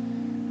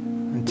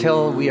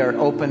 until we are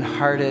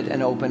open-hearted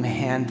and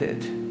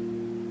open-handed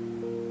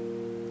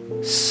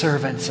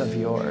servants of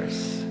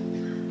yours,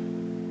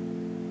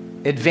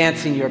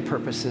 advancing your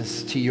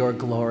purposes to your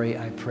glory,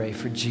 I pray,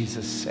 for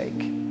Jesus'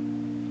 sake.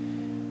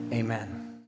 Amen.